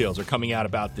details are coming out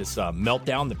about this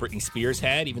meltdown that Britney Spears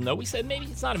had, even though we said maybe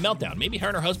it's not a meltdown. Maybe her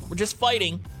and her husband were just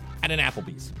fighting at an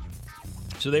Applebee's.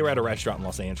 So they were at a restaurant in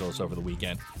Los Angeles over the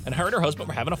weekend, and her and her husband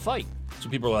were having a fight. So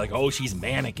people were like, oh, she's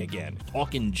manic again,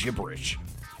 talking gibberish.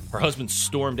 Her husband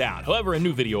stormed out. However, a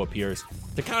new video appears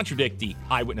to contradict the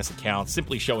eyewitness account,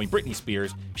 simply showing Britney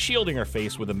Spears shielding her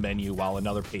face with a menu while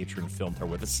another patron filmed her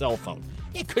with a cell phone.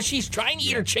 Yeah, because she's trying to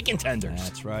eat her chicken tenders.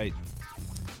 That's right.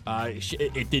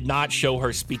 It did not show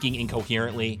her speaking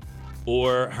incoherently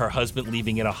or her husband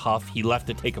leaving in a huff. He left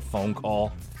to take a phone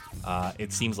call.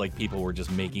 It seems like people were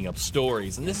just making up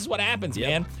stories. And this is what happens,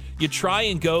 man. You try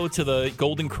and go to the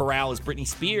Golden Corral as Britney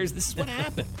Spears. This is what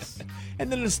happens.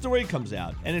 And then the story comes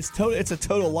out, and it's a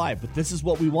total lie. But this is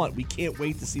what we want. We can't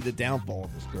wait to see the downfall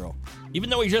of this girl. Even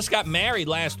though he just got married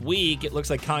last week, it looks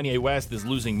like Kanye West is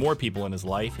losing more people in his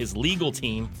life. His legal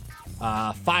team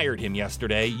fired him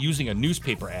yesterday using a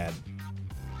newspaper ad.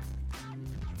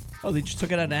 Oh, they just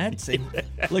took it out an ad? Saying,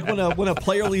 like when a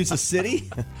player leaves a city?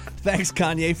 Thanks,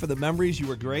 Kanye, for the memories. You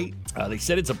were great. They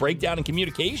said it's a breakdown in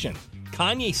communication.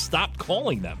 Kanye stopped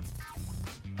calling them.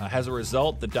 As a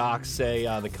result, the docs say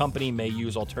the company may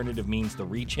use alternative means to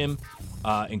reach him,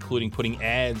 including putting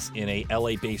ads in a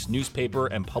LA-based newspaper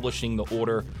and publishing the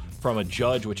order from a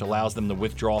judge, which allows them to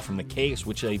withdraw from the case,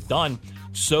 which they've done.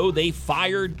 So they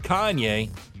fired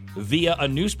Kanye via a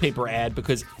newspaper ad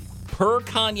because per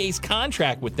Kanye's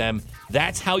contract with them,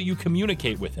 that's how you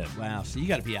communicate with him. Wow, so you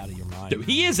got to be out of your mind. Dude,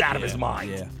 he is out of his mind.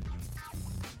 Yeah.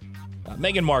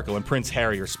 Meghan Markle and Prince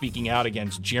Harry are speaking out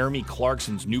against Jeremy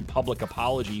Clarkson's new public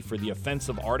apology for the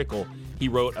offensive article he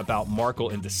wrote about Markle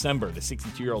in December. The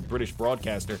 62-year-old British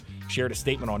broadcaster shared a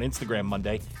statement on Instagram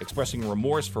Monday expressing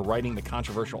remorse for writing the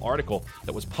controversial article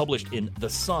that was published in The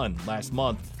Sun last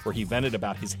month, where he vented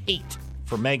about his hate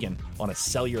for Meghan on a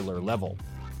cellular level.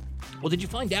 Well, did you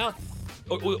find out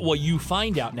Well, you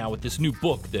find out now with this new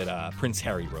book that Prince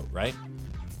Harry wrote, right?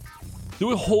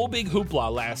 The whole big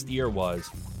hoopla last year was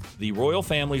the royal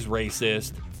family's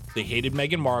racist. They hated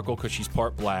Meghan Markle because she's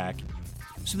part black.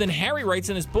 So then Harry writes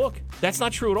in his book, that's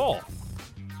not true at all.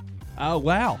 Oh,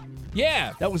 wow.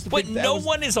 Yeah. That was the But big- that no was-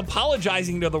 one is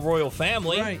apologizing to the royal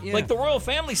family. Right, yeah. Like, the royal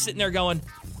family's sitting there going,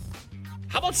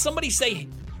 how about somebody say,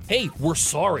 hey, we're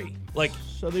sorry? Like,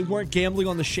 So they weren't gambling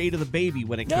on the shade of the baby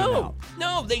when it came out.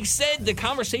 no, they said the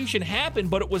conversation happened,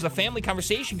 but it was a family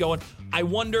conversation going, I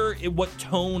wonder what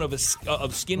tone of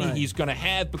skinny Right. he's going to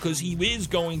have because he is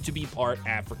going to be part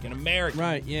African American.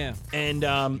 Right, yeah. And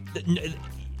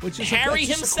Which is Harry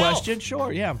that's just himself. a question,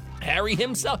 sure, yeah. Harry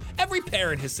himself. Every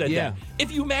parent has said Yeah. that.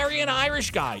 If you marry an Irish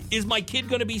guy, is my kid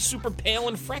going to be super pale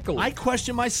and freckled? I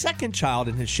question my second child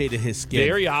in his shade of his skin.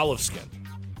 Very olive skinned.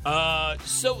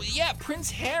 So, yeah, Prince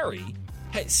Harry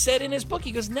had said in his book,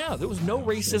 he goes, no, there was no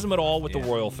racism at all with the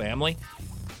royal family.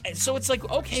 And so it's like,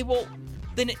 okay, well,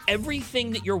 then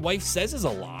everything that your wife says is a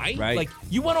lie. Right. Like,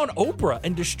 you went on Oprah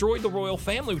and destroyed the royal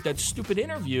family with that stupid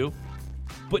interview,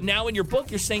 but now in your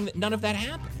book, you're saying that none of that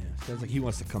happened. Sounds like he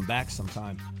wants to come back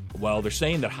sometime. Well, they're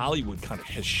saying that Hollywood kind of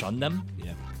has shunned them.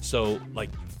 Yeah. So, like,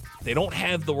 they don't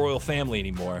have the royal family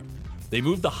anymore. They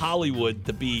moved to Hollywood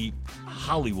to be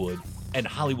Hollywood, and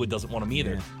Hollywood doesn't want them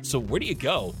either. Yeah. So where do you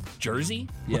go? Jersey?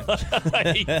 Yeah.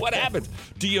 Like, what happens?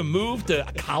 Do you move to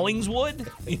Collingswood?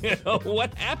 You know,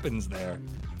 what happens there?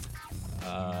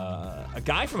 A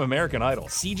guy from American Idol,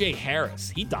 C.J. Harris,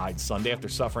 he died Sunday after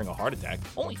suffering a heart attack.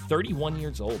 Only 31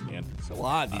 years old, man. It's a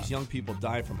lot. These young people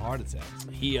die from heart attacks.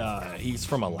 He's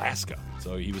from Alaska,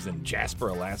 so he was in Jasper,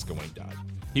 Alaska when he died.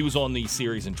 He was on the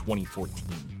series in 2014.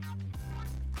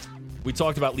 We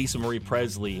talked about Lisa Marie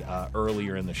Presley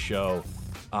earlier in the show.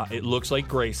 It looks like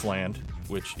Graceland,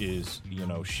 which is,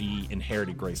 she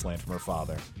inherited Graceland from her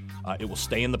father. It will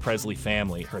stay in the Presley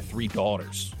family. Her 3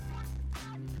 daughters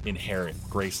inherit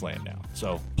Graceland now.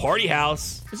 So, party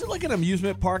house. Is it like an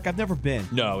amusement park? I've never been.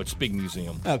 No, it's a big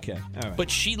museum. Okay, all right.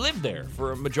 But she lived there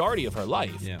for a majority of her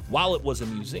life while it was a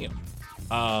museum.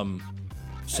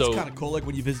 So it's kind of cool. Like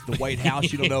when you visit the White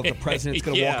House, you don't know if the president's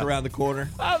going to walk around the corner.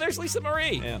 Oh, there's Lisa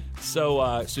Marie. Yeah.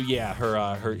 So yeah,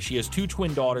 her she has 2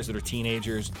 twin daughters that are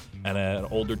teenagers and an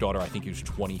older daughter, I think who's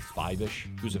 25-ish,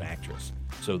 who's an actress.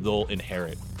 So they'll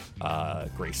inherit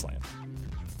Graceland.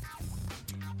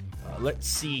 Let's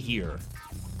see here.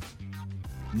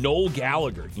 Noel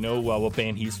Gallagher. You know what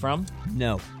band he's from?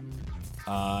 No.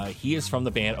 He is from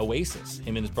the band Oasis.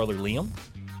 Him and his brother Liam.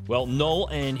 Well, Noel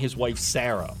and his wife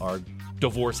Sarah are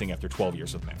divorcing after 12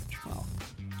 years of marriage. Oh.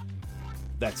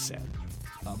 That's sad.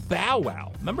 Bow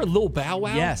Wow. Remember Lil Bow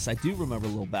Wow? Yes, I do remember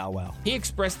Lil Bow Wow. He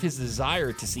expressed his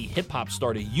desire to see hip-hop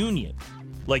start a union,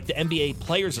 like the NBA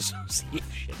Players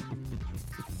Association.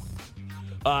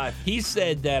 He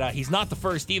said that he's not the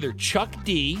first either. Chuck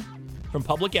D from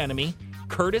Public Enemy,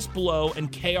 Curtis Blow,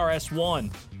 and KRS-One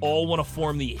all want to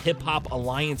form the Hip Hop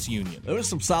Alliance Union. There were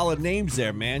some solid names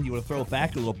there, man. You want to throw it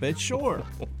back a little bit? Sure.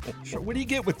 Sure. What do you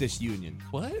get with this union?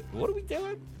 What? What are we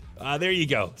doing? There you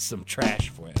go. Some trash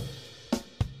for you.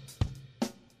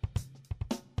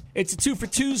 It's a 2 for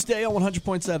Tuesday on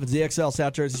 100.7 ZXL,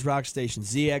 South Jersey's rock station.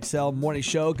 ZXL Morning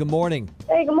Show. Good morning.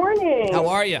 Hey, good morning. How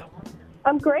are you?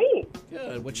 I'm great.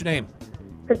 Good. What's your name?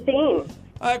 Christine.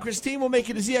 Christine will make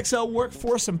you the ZXL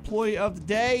Workforce Employee of the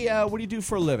Day. What do you do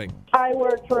for a living? I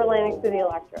work for Atlantic City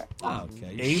Electric.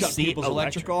 Okay. You AC shut people's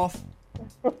electric off?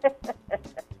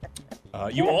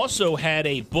 You also had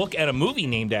a book and a movie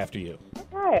named after you.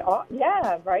 Okay. Oh,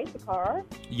 yeah, right? The car?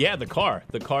 Yeah, the car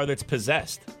that's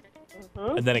possessed.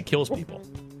 And then it kills people.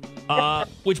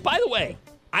 Which, by the way,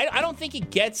 I don't think it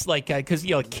gets like, because,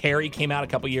 Carrie came out a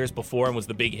couple years before and was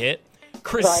the big hit.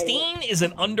 Christine is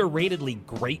an underratedly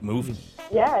great movie.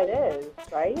 Yeah, it is,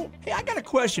 right? Hey, I got a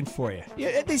question for you.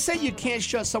 They say you can't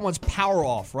shut someone's power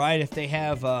off, right, if they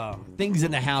have things in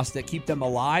the house that keep them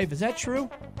alive. Is that true?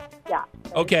 Yeah.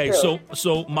 Okay, true.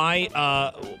 so my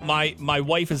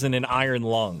wife is in an iron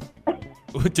lung.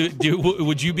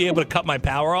 Would you be able to cut my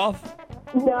power off?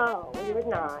 No, you would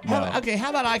not. Okay,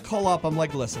 how about I call up? I'm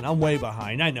like, listen, I'm way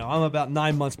behind. I know. I'm about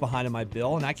 9 months behind on my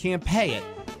bill, and I can't pay it.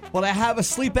 But I have a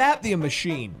sleep apnea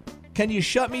machine. Can you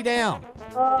shut me down?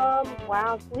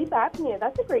 Wow, sleep apnea.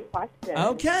 That's a great question.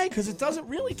 Okay, because it doesn't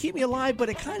really keep me alive, but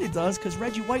it kind of does, because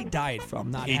Reggie White died from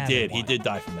not having one. He did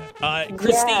die from that.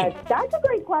 Christine. Yeah, that's a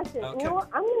great question. Okay. You know what?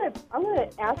 I'm gonna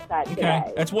ask that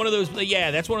today. That's one of those.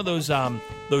 Yeah, that's one of those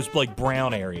like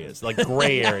brown areas, like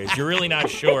gray areas. You're really not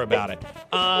sure about it.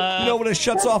 You know when it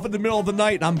shuts off in the middle of the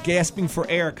night and I'm gasping for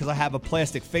air because I have a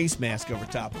plastic face mask over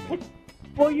top of me.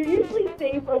 Well, you're usually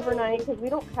safe overnight because we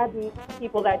don't have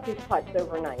people that do putts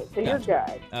overnight, so you're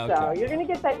good. Okay. So you're going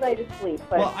to get that night of sleep.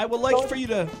 But Well, I would like for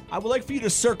you to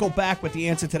circle back with the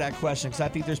answer to that question because I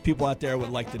think there's people out there who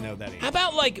would like to know that answer. How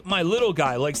about like my little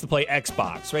guy likes to play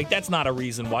Xbox, right? That's not a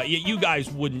reason why you guys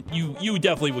wouldn't. You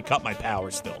definitely would cut my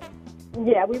power still.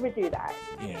 Yeah, we would do that.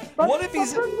 Yeah. But What if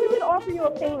he's- first we would offer you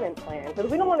a payment plan because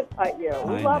we don't want to cut you.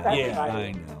 We love everybody.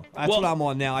 I know. That's Well, what I'm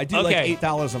on now. I do like okay.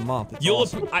 $8 a month. It's You'll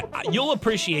awesome. you'll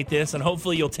appreciate this, and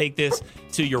hopefully you'll take this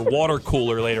to your water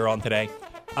cooler later on today.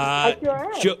 I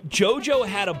sure am. JoJo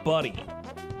had a buddy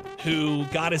who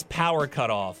got his power cut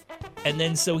off, and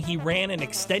then so he ran an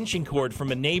extension cord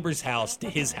from a neighbor's house to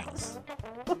his house.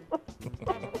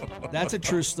 That's a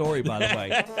true story, by the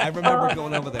way. I remember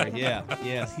going over there. Yeah.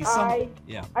 He's I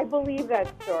believe that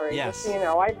story. Yes. Just so you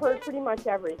know, I've heard pretty much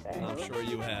everything. I'm sure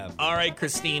you have. All right,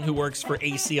 Christine, who works for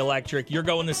AC Electric, you're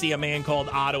going to see a man called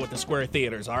Otto at the Square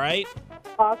Theaters, all right?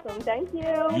 Awesome. Thank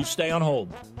you. You stay on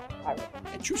hold. All right.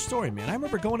 A true story, man. I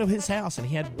remember going to his house, and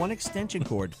he had one extension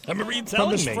cord I remember you from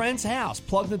telling his me. friend's house,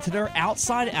 plugged into their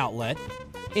outside outlet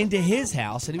into his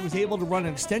house, and he was able to run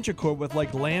an extension cord with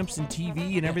like lamps and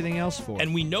TV and everything else for it.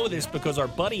 And we know this because our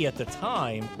buddy at the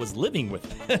time was living with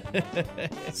him.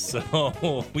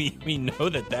 So we know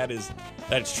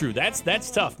that's true.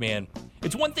 That's tough, man.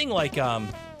 It's one thing like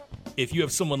if you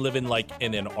have someone living like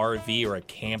in an RV or a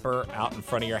camper out in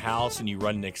front of your house and you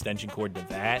run an extension cord to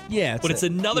that. Yeah, But it's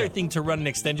another thing to run an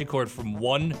extension cord from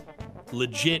one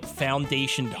legit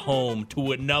foundationed home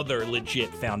to another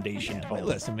legit foundationed But home.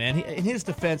 listen, man, in his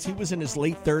defense, he was in his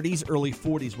late 30s, early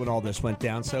 40s when all this went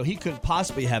down, so he couldn't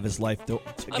possibly have his life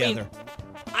together.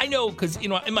 I know because,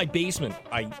 in my basement,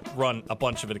 I run a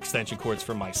bunch of extension cords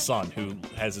for my son who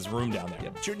has his room down there. Yeah,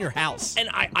 but you're in your house. And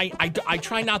I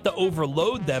try not to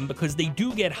overload them because they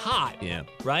do get hot. Yeah.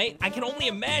 Right? I can only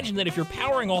imagine that if you're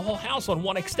powering a whole house on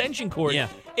one extension cord,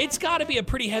 it's got to be a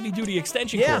pretty heavy-duty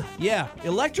extension cord. Yeah.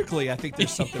 Electrically, I think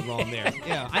there's something wrong there.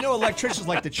 Yeah. I know electricians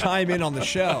like to chime in on the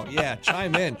show. Yeah,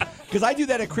 chime in. Because I do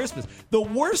that at Christmas. The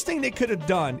worst thing they could have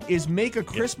done is make a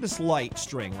Christmas light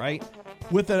string, right?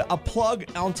 With a plug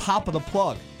on top of the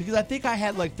plug. Because I think I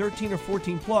had like 13 or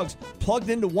 14 plugs plugged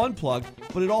into one plug,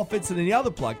 but it all fits in the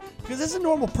other plug. Because as a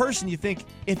normal person, you think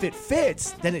if it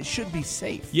fits, then it should be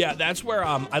safe. Yeah, that's where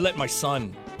I let my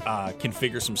son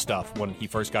configure some stuff when he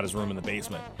first got his room in the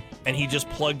basement. And he just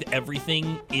plugged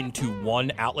everything into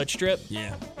one outlet strip.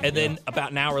 Yeah. And then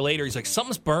about an hour later, he's like,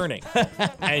 something's burning.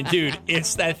 And dude,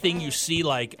 it's that thing you see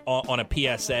like on a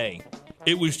PSA.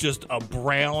 It was just a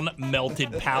brown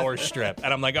melted power strip.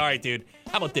 And I'm like, all right, dude,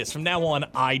 how about this? From now on,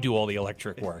 I do all the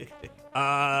electric work.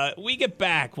 We get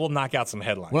back, we'll knock out some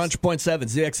headlines. 100.7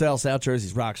 ZXL, South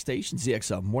Jersey's Rock Station,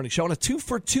 ZXL Morning Show on a 2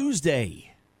 for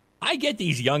Tuesday. I get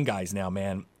these young guys now,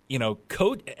 man.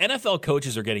 NFL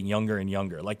coaches are getting younger and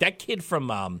younger. Like that kid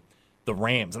from the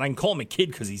Rams, and I can call him a kid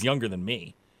because he's younger than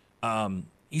me.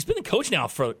 He's been a coach now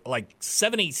for like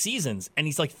 7-8 seasons, and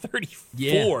he's like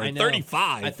 34,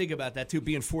 35. I think about that too,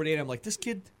 being 48. I'm like, this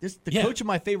kid, coach of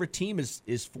my favorite team is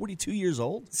 42 years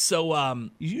old. So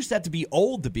you used to have to be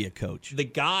old to be a coach. The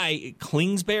guy,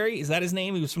 Kingsbury, is that his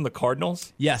name? He was from the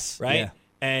Cardinals? Yes. Right? Yeah.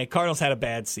 And Cardinals had a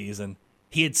bad season.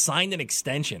 He had signed an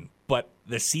extension, but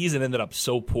the season ended up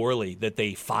so poorly that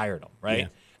they fired him, right? Yeah.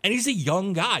 And he's a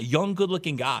young guy, young,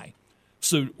 good-looking guy.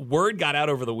 So word got out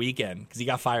over the weekend, because he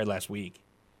got fired last week,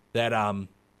 that,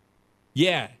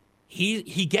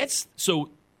 he gets,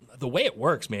 so the way it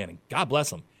works, man, and God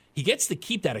bless him, he gets to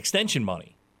keep that extension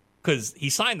money because he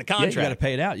signed the contract. Yeah, you got to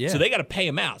pay it out, yeah. So they got to pay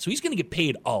him out. So he's going to get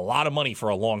paid a lot of money for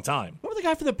a long time. Remember the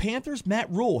guy for the Panthers, Matt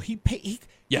Rule? He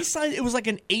signed, it was like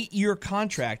an 8-year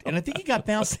contract, and I think he got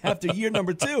bounced after year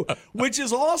number 2, which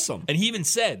is awesome. And he even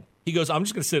said, he goes, I'm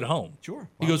just going to sit at home. Sure.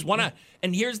 He goes, why not?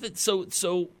 And here's the,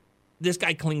 so this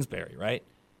guy Kingsbury, right?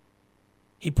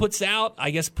 He puts out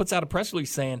a press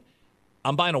release saying,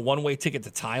 I'm buying a one-way ticket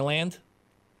to Thailand.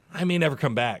 I may never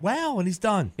come back. Wow, and he's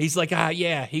done. He's like,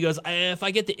 yeah. He goes, if I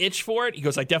get the itch for it, he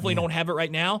goes, I definitely don't have it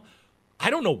right now. I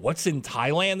don't know what's in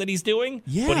Thailand that he's doing.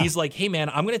 Yeah. But he's like, hey, man,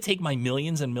 I'm going to take my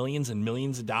millions and millions and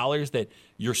millions of dollars that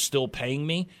you're still paying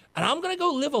me, and I'm going to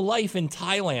go live a life in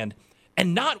Thailand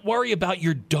and not worry about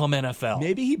your dumb NFL.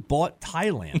 Maybe he bought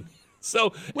Thailand.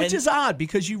 Which is odd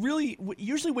because usually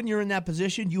when you're in that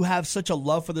position, you have such a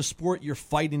love for the sport, you're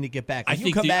fighting to get back. I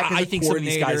think some of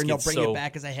these guys and they'll get bring it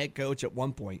back as a head coach at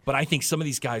one point. But I think some of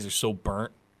these guys are so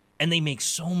burnt, and they make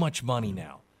so much money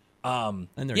now. And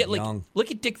they're young. Look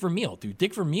at Dick Vermeil, dude.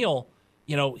 Dick Vermeil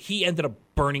he ended up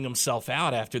burning himself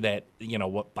out after that,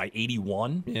 by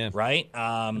 81, right?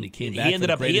 He came back he ended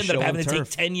up having to take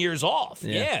turf. 10 years off.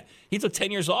 Yeah. He took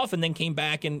 10 years off and then came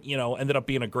back and, ended up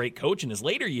being a great coach in his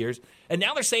later years. And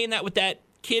now they're saying that with that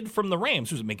kid from the Rams.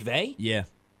 Who's it, McVay? Yeah.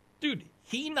 Dude,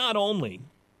 he not only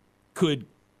could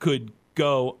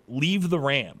go leave the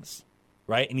Rams,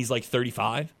 right? And he's like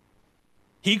 35.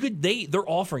 They're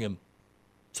offering him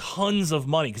tons of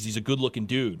money because he's a good-looking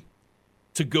dude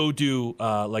to go do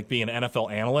be an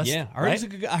NFL analyst. Yeah,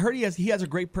 right? I heard he has a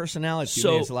great personality.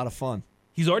 So, he has a lot of fun.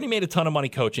 He's already made a ton of money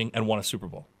coaching and won a Super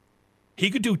Bowl. He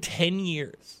could do 10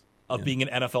 years of being an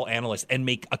NFL analyst and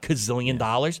make $1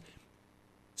 gazillion,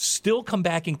 still come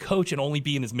back and coach and only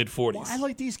be in his mid-40s. Well, I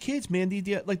like these kids, man.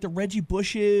 Like the Reggie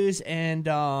Bushes and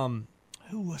some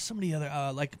of the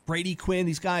other like Brady Quinn.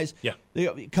 These guys,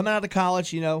 they coming out of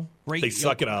college, great. They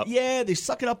suck it up. Yeah, they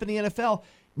suck it up in the NFL.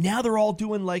 Now they're all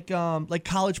doing like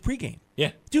college pregame.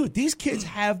 Yeah, dude, these kids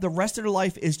have the rest of their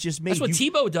life is just made. That's what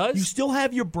Tebow does. You still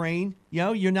have your brain.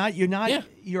 You're not.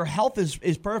 Your health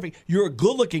is perfect. You're a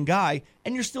good-looking guy,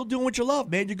 and you're still doing what you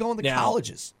love, man. You're going to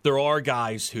colleges. There are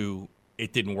guys who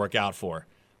it didn't work out for.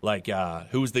 Like,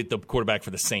 who was the quarterback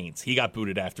for the Saints? He got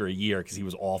booted after a year because he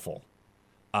was awful.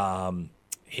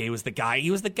 He was the guy.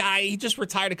 He just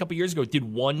retired a couple years ago. Did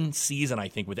one season, I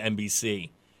think, with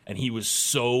NBC, and he was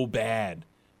so bad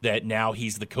that now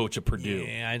he's the coach of Purdue.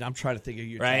 Yeah, I'm trying to think of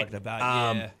who you're talking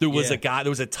about. There was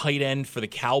a tight end for the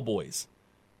Cowboys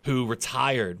who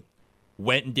retired,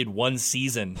 went and did one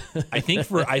season. I think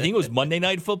it was Monday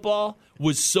Night Football.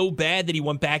 Was so bad that he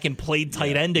went back and played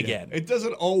tight end again. It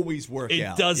doesn't always work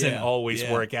out. It doesn't always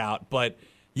work out. But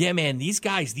yeah, man, these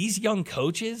guys, these young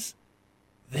coaches,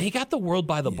 they got the world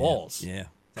by the balls. Yeah.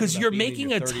 Because you're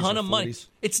making a ton of money. 40s.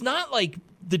 It's not like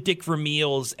the Dick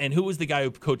Vermeils, and who was the guy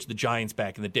who coached the Giants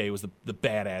back in the day? Was the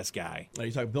badass guy? Are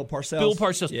you talking Bill Parcells? Bill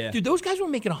Parcells. Yeah. Dude, those guys were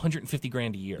making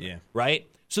 $150,000 a year. Yeah. Right?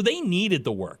 So they needed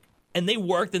the work. And they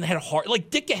worked and had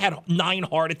Dick had 9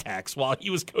 heart attacks while he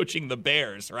was coaching the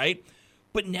Bears, right?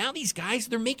 But now these guys,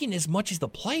 they're making as much as the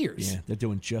players. Yeah, they're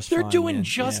doing just fine. fine. They're doing man.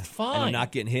 just fine. And they're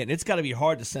not getting hit. And it's got to be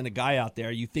hard to send a guy out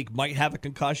there you think might have a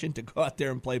concussion to go out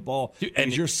there and play ball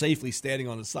because you're safely standing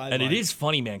on the sideline. And it is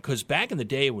funny, man, because back in the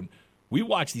day when we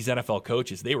watched these NFL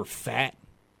coaches, they were fat.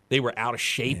 They were out of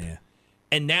shape. Yeah.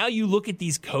 And now you look at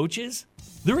these coaches,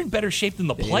 they're in better shape than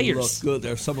the They players. look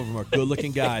good. Some of them are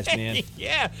good-looking guys, man.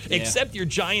 Yeah, except your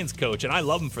Giants coach, and I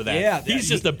love him for that. Yeah, he's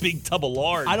just a big tub of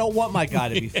lard. I don't want my guy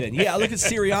to be thin. Yeah, look at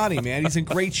Sirianni, man. He's in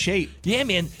great shape. Yeah,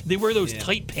 man. They wear those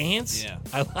tight pants.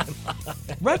 Yeah.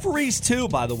 Referees, too,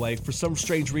 by the way, for some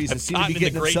strange reason, seem to be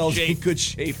getting themselves in good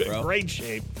shape, bro. Great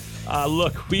shape.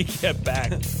 Look, we get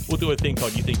back. We'll do a thing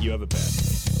called You Think You Have It Bad.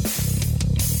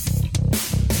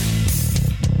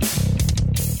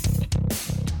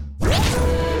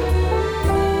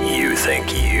 You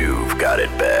think you've got it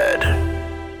bad.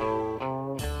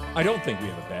 I don't think we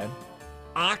have it bad.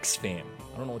 Oxfam,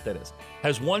 I don't know what that is,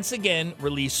 has once again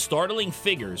released startling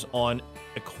figures on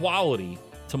equality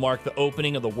to mark the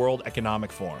opening of the World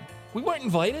Economic Forum. We weren't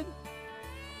invited.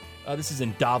 This is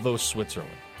in Davos,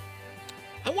 Switzerland.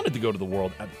 I wanted to go to the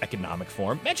World Economic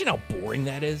Forum. Imagine how boring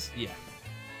that is. Yeah.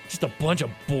 Just a bunch of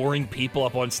boring people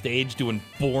up on stage doing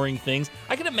boring things.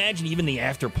 I can imagine even the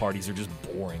after parties are just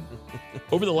boring.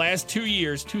 Over the last 2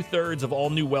 years, 2/3 of all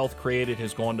new wealth created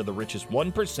has gone to the richest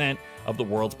 1% of the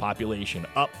world's population,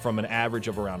 up from an average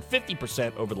of around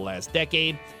 50% over the last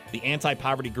decade. The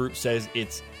anti-poverty group says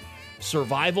it's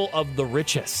survival of the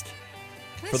richest.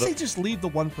 Can I say just leave the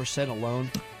 1% alone?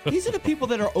 These are the people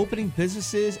that are opening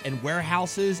businesses and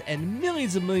warehouses and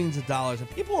millions of dollars. And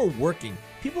people are working.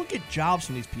 People get jobs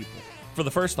from these people. For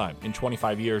the first time in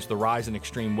 25 years, the rise in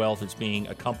extreme wealth is being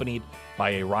accompanied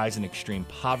by a rise in extreme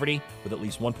poverty, with at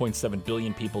least 1.7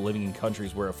 billion people living in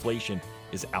countries where inflation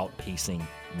is outpacing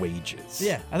wages.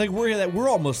 Yeah, I think we're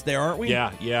almost there, aren't we?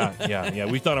 Yeah.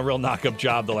 We've done a real knock-up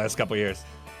job the last couple of years.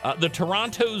 The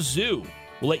Toronto Zoo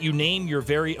will let you name your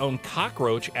very own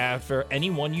cockroach after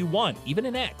anyone you want, even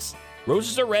an ex.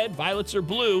 Roses are red, violets are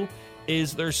blue.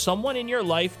 Is there someone in your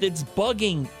life that's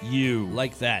bugging you?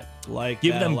 Like that.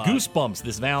 Give them goosebumps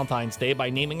this Valentine's Day by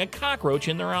naming a cockroach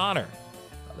in their honor.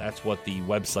 That's what the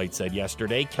website said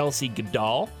yesterday. Kelsey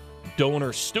Goodall,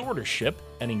 donor stewardship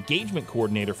and engagement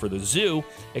coordinator for the zoo,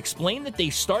 explained that they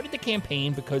started the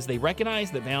campaign because they recognize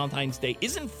that Valentine's Day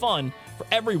isn't fun for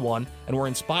everyone and were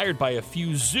inspired by a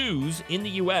few zoos in the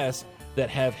U.S. that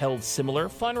have held similar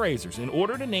fundraisers. In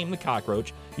order to name the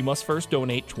cockroach, you must first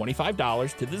donate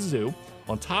 $25 to the zoo.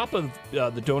 On top of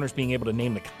the donors being able to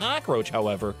name the cockroach,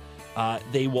 however,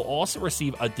 They will also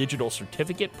receive a digital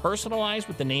certificate personalized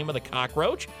with the name of the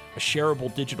cockroach, a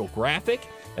shareable digital graphic,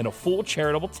 and a full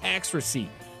charitable tax receipt.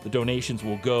 The donations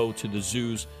will go to the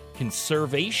zoo's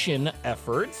conservation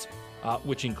efforts,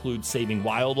 which include saving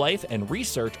wildlife and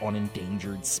research on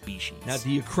endangered species. Now, do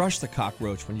you crush the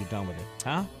cockroach when you're done with it?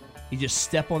 Huh? You just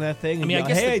step on that thing and I go,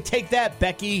 guess hey, take that,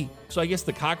 Becky. So I guess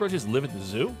the cockroaches live at the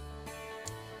zoo?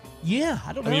 Yeah,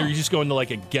 I don't know. I mean, you're just going to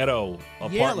like a ghetto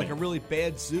apartment. Yeah, like a really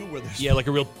bad zoo where there's like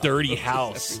a real dirty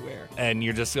house. everywhere. And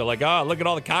you're just like, oh, look at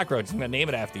all the cockroaches. I'm going to name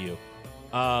it after you.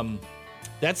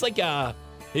 That's like,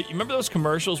 you remember those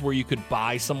commercials where you could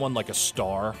buy someone like a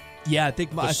star? Yeah, I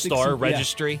think the star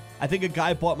registry. Yeah. I think a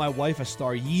guy bought my wife a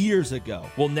star years ago.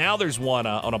 Well, now there's one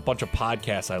on a bunch of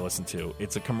podcasts I listen to.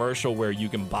 It's a commercial where you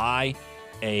can buy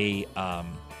a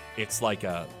it's like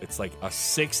a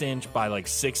 6-inch by like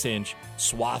 6-inch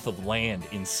swath of land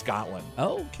in Scotland.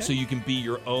 Oh, okay. So you can be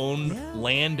your own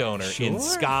landowner in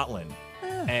Scotland.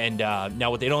 And now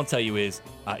what they don't tell you is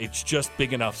it's just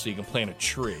big enough so you can plant a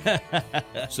tree.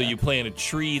 So you plant a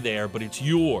tree there, but it's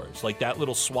yours. Like that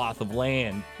little swath of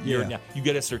land. Now, you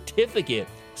get a certificate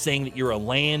saying that you're a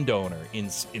landowner in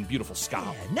beautiful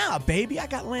Scotland. Yeah, nah, baby, I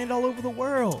got land all over the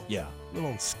world. Yeah.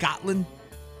 Little Scotland.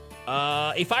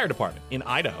 A fire department in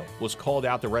Idaho was called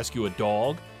out to rescue a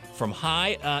dog from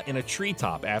high in a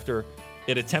treetop after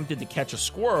it attempted to catch a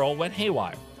squirrel went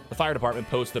haywire. The fire department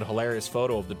posted a hilarious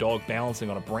photo of the dog balancing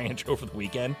on a branch over the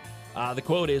weekend. The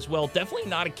quote is, well, definitely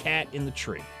not a cat in the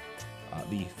tree.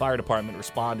 The fire department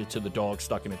responded to the dog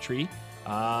stuck in a tree.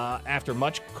 After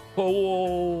much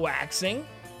coaxing,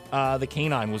 the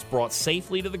canine was brought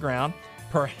safely to the ground.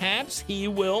 Perhaps he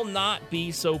will not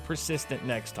be so persistent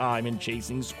next time in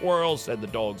chasing squirrels, said the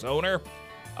dog's owner,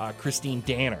 Christine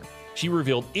Danner. She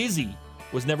revealed Izzy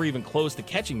was never even close to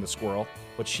catching the squirrel,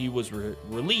 but she was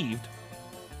relieved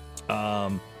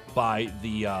by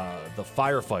the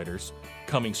firefighters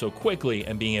coming so quickly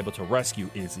and being able to rescue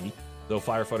Izzy. Though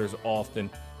firefighters often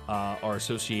are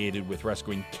associated with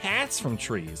rescuing cats from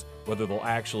trees, whether they'll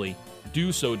actually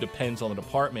do so depends on the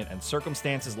department and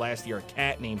circumstances. Last year, a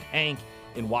cat named Hank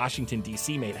in Washington,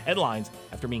 D.C. made headlines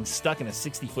after being stuck in a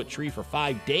 60-foot tree for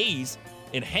 5 days.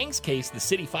 In Hank's case, the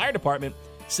city fire department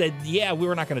said, yeah, we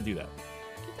were not going to do that.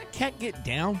 Did that cat get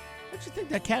down? Don't you think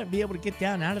that cat would be able to get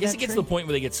down out of that I guess it gets tree? to the point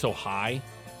where they get so high,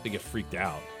 they get freaked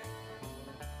out.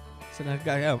 So that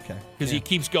guy, okay. Because he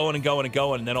keeps going and going and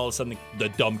going, and then all of a sudden the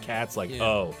dumb cat's like,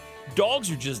 oh.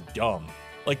 Dogs are just dumb.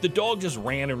 Like, the dog just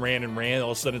ran and ran and ran.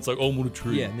 All of a sudden, it's like, oh, I'm on a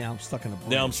tree. Yeah, now I'm stuck in a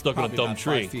branch. Now I'm stuck in a dumb about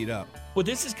tree. 5 feet up. But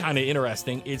this is kind of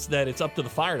interesting. It's that it's up to the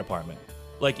fire department.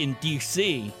 Like, in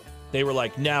D.C., they were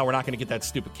like, no, we're not going to get that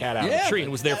stupid cat out of the tree. And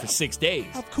it was there for 6 days.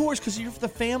 Of course, because you're the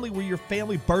family where your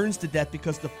family burns to death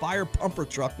because the fire pumper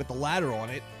truck with the ladder on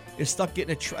it is stuck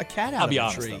getting a cat out I'll be of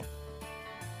honest, the tree. though.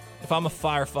 If I'm a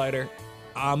firefighter,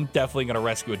 I'm definitely going to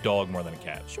rescue a dog more than a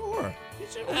cat. Sure.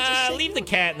 Leave the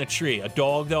cat in the tree. A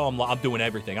dog, though, I'm doing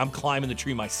everything. I'm climbing the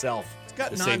tree myself It's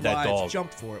got to 9 save that lives. dog.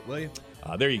 Jump for it, will you?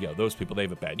 There you go. Those people, they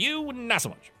have it bad. You, not so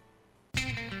much.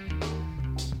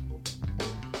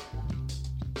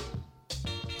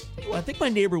 Well, I think my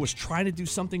neighbor was trying to do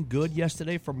something good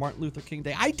yesterday for Martin Luther King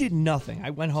Day. I did nothing. I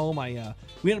went home.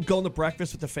 We ended up going to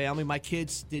breakfast with the family. My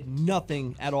kids did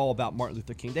nothing at all about Martin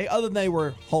Luther King Day, other than they were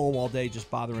home all day just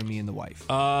bothering me and the wife.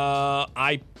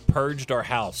 I purged our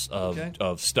house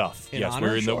of stuff. Yes, honor?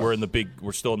 we're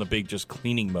still in the big just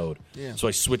cleaning mode. Yeah. So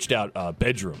I switched out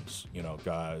bedrooms,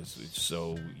 guys.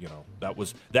 So, that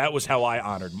was how I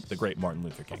honored the great Martin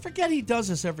Luther King. I forget he does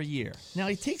this every year. Now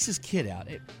he takes his kid out.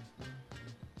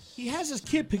 He has his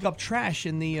kid pick up trash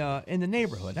in the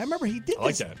neighborhood. I remember he did this. I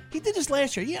like that. He did this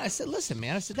last year. Yeah, I said, listen,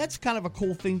 man. I said, that's kind of a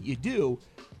cool thing that you do.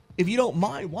 If you don't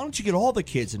mind, why don't you get all the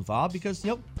kids involved? Because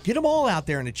get them all out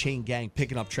there in a chain gang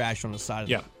picking up trash on the side of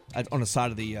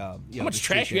the How much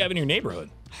trash do you have in your neighborhood?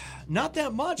 Not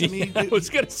that much. I mean, I was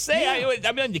gonna say. Yeah.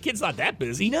 I mean, the kid's not that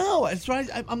busy. No, that's right.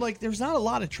 I'm like, there's not a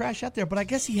lot of trash out there, but I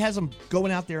guess he has them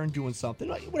going out there and doing something.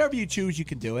 Whatever you choose, you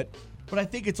can do it. But I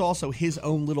think it's also his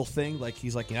own little thing. Like,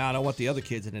 he's like, I don't want the other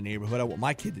kids in the neighborhood. I want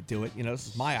my kid to do it. This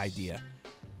is my idea.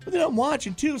 But then I'm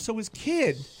watching, too. So his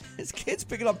kid's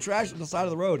picking up trash on the side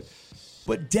of the road.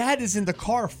 But Dad is in the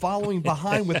car following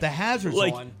behind with the hazards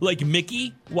on. Like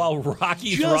Mickey while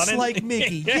Rocky's Just running? Just like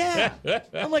Mickey, yeah.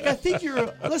 I'm like, I think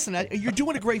you're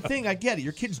doing a great thing. I get it.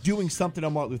 Your kid's doing something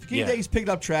on Martin Luther King Day. He's picking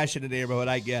up trash in the neighborhood.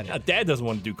 I get it. Dad doesn't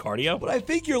want to do cardio. But I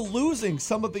think you're losing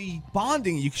some of the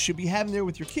bonding you should be having there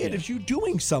with your kid if you're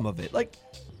doing some of it. Like,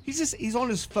 He's on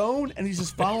his phone and he's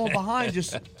just following behind,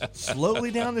 just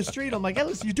slowly down the street. I'm like, hey,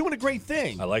 listen, you're doing a great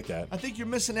thing. I like that. I think you're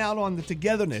missing out on the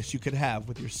togetherness you could have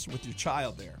with your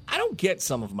child there. I don't get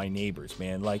some of my neighbors,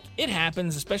 man. Like, it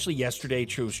happens, especially yesterday.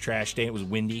 True, it was trash day. It was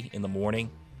windy in the morning.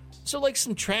 So, like,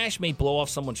 some trash may blow off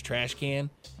someone's trash can.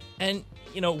 And,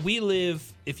 you know, we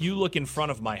live, if you look in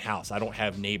front of my house, I don't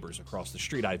have neighbors across the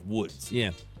street. I have woods.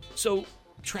 Yeah. So,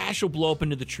 trash will blow up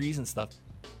into the trees and stuff.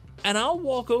 And I'll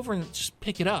walk over and just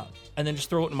pick it up and then just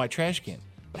throw it in my trash can.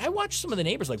 But I watch some of the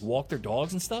neighbors, like, walk their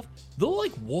dogs and stuff. They'll,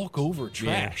 like, walk over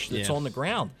trash that's on the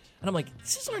ground. And I'm like,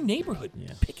 this is our neighborhood.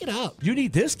 Yeah. Pick it up. You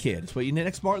need this kid. It's what you need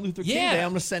next Martin Luther King Day. I'm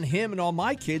going to send him and all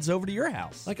my kids over to your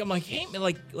house. Like, I'm like, hey, man,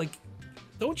 like,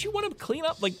 don't you want to clean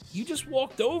up? Like, you just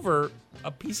walked over a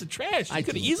piece of trash. You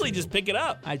could easily just pick it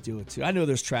up. I do it, too. I know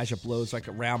there's trash that blows, like,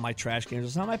 around my trash cans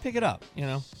or something. I pick it up, you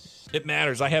know? It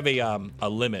matters. I have a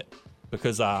limit.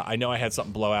 Because I know I had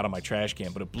something blow out of my trash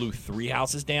can, but it blew 3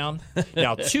 houses down.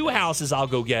 Now, 2 houses, I'll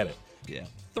go get it. Yeah.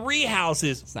 3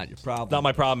 houses. It's not your problem. Not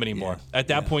my problem anymore. Yeah. At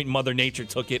that point, Mother Nature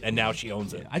took it, and now she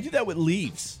owns it. I do that with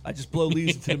leaves. I just blow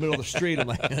leaves into the middle of the street. I'm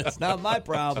like, it's not my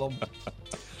problem.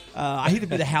 I hate to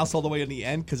be the house all the way on the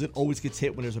end because it always gets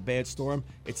hit when there's a bad storm.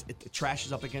 The trash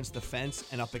is up against the fence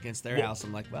and up against their house.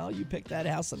 I'm like, well, you picked that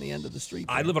house on the end of the street.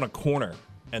 I live on a corner.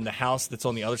 And the house that's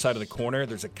on the other side of the corner,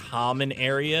 there's a common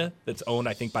area that's owned,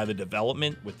 I think, by the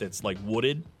development that's like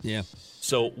wooded. Yeah.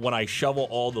 So when I shovel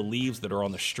all the leaves that are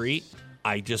on the street,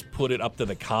 I just put it up to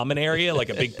the common area like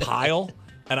a big pile.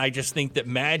 And I just think that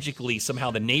magically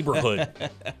somehow the neighborhood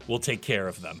will take care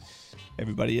of them.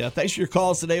 Everybody, thanks for your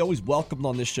calls today. Always welcomed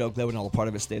on this show. Glad we're all a part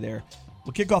of it. Stay there.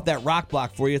 We'll kick off that rock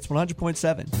block for you. It's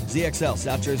 100.7 ZXL,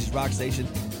 South Jersey's rock station.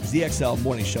 ZXL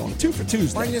Morning Show on 2 for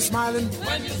Tuesday. When you're smiling,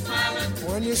 when you're smiling,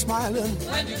 when you're smiling,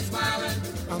 when you're smiling,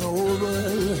 and the whole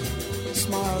world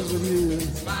smiles with you.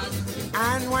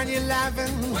 And when you're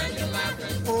laughing,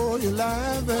 oh, you're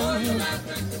laughing.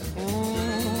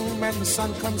 When the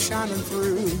sun comes shining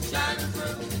through.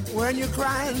 When you're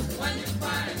crying,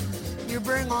 you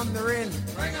bring on the rain.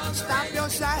 Stop your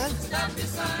sighing.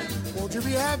 Won't you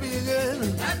be happy again?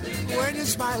 When you're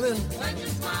smiling.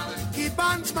 Keep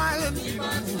on smiling.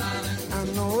 And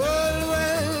the world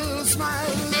will smile.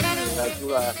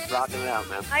 That's rocking it out,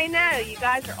 man. I know. You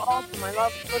guys are awesome. I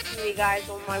love listening to you guys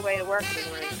on my way to work in the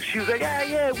morning. She was like,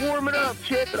 yeah, warming up,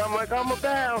 Chip. And I'm like, I'm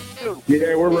about to.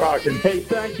 Yeah, we're rocking. Hey,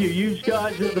 thank you. You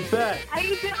guys are the best. How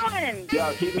you doing?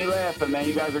 Yeah, keep me laughing, man.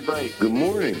 You guys are great. Good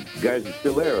morning. You guys are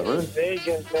still there, huh? There you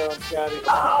go, Scotty.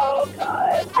 Oh,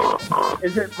 God.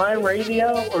 Is it my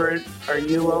radio, or are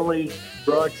you only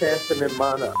broadcasting in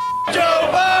mono? Joe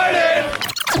Biden!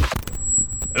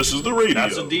 This is the radio.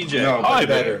 That's a DJ. No, but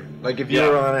better. Like, if you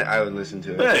were on it, I would listen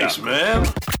to it. Thanks, man.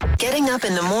 Getting up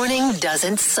in the morning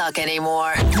doesn't suck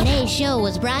anymore. Today's show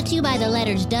was brought to you by the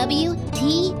letters W,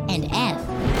 T, and F.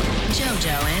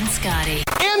 JoJo and Scotty.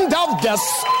 End of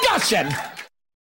discussion.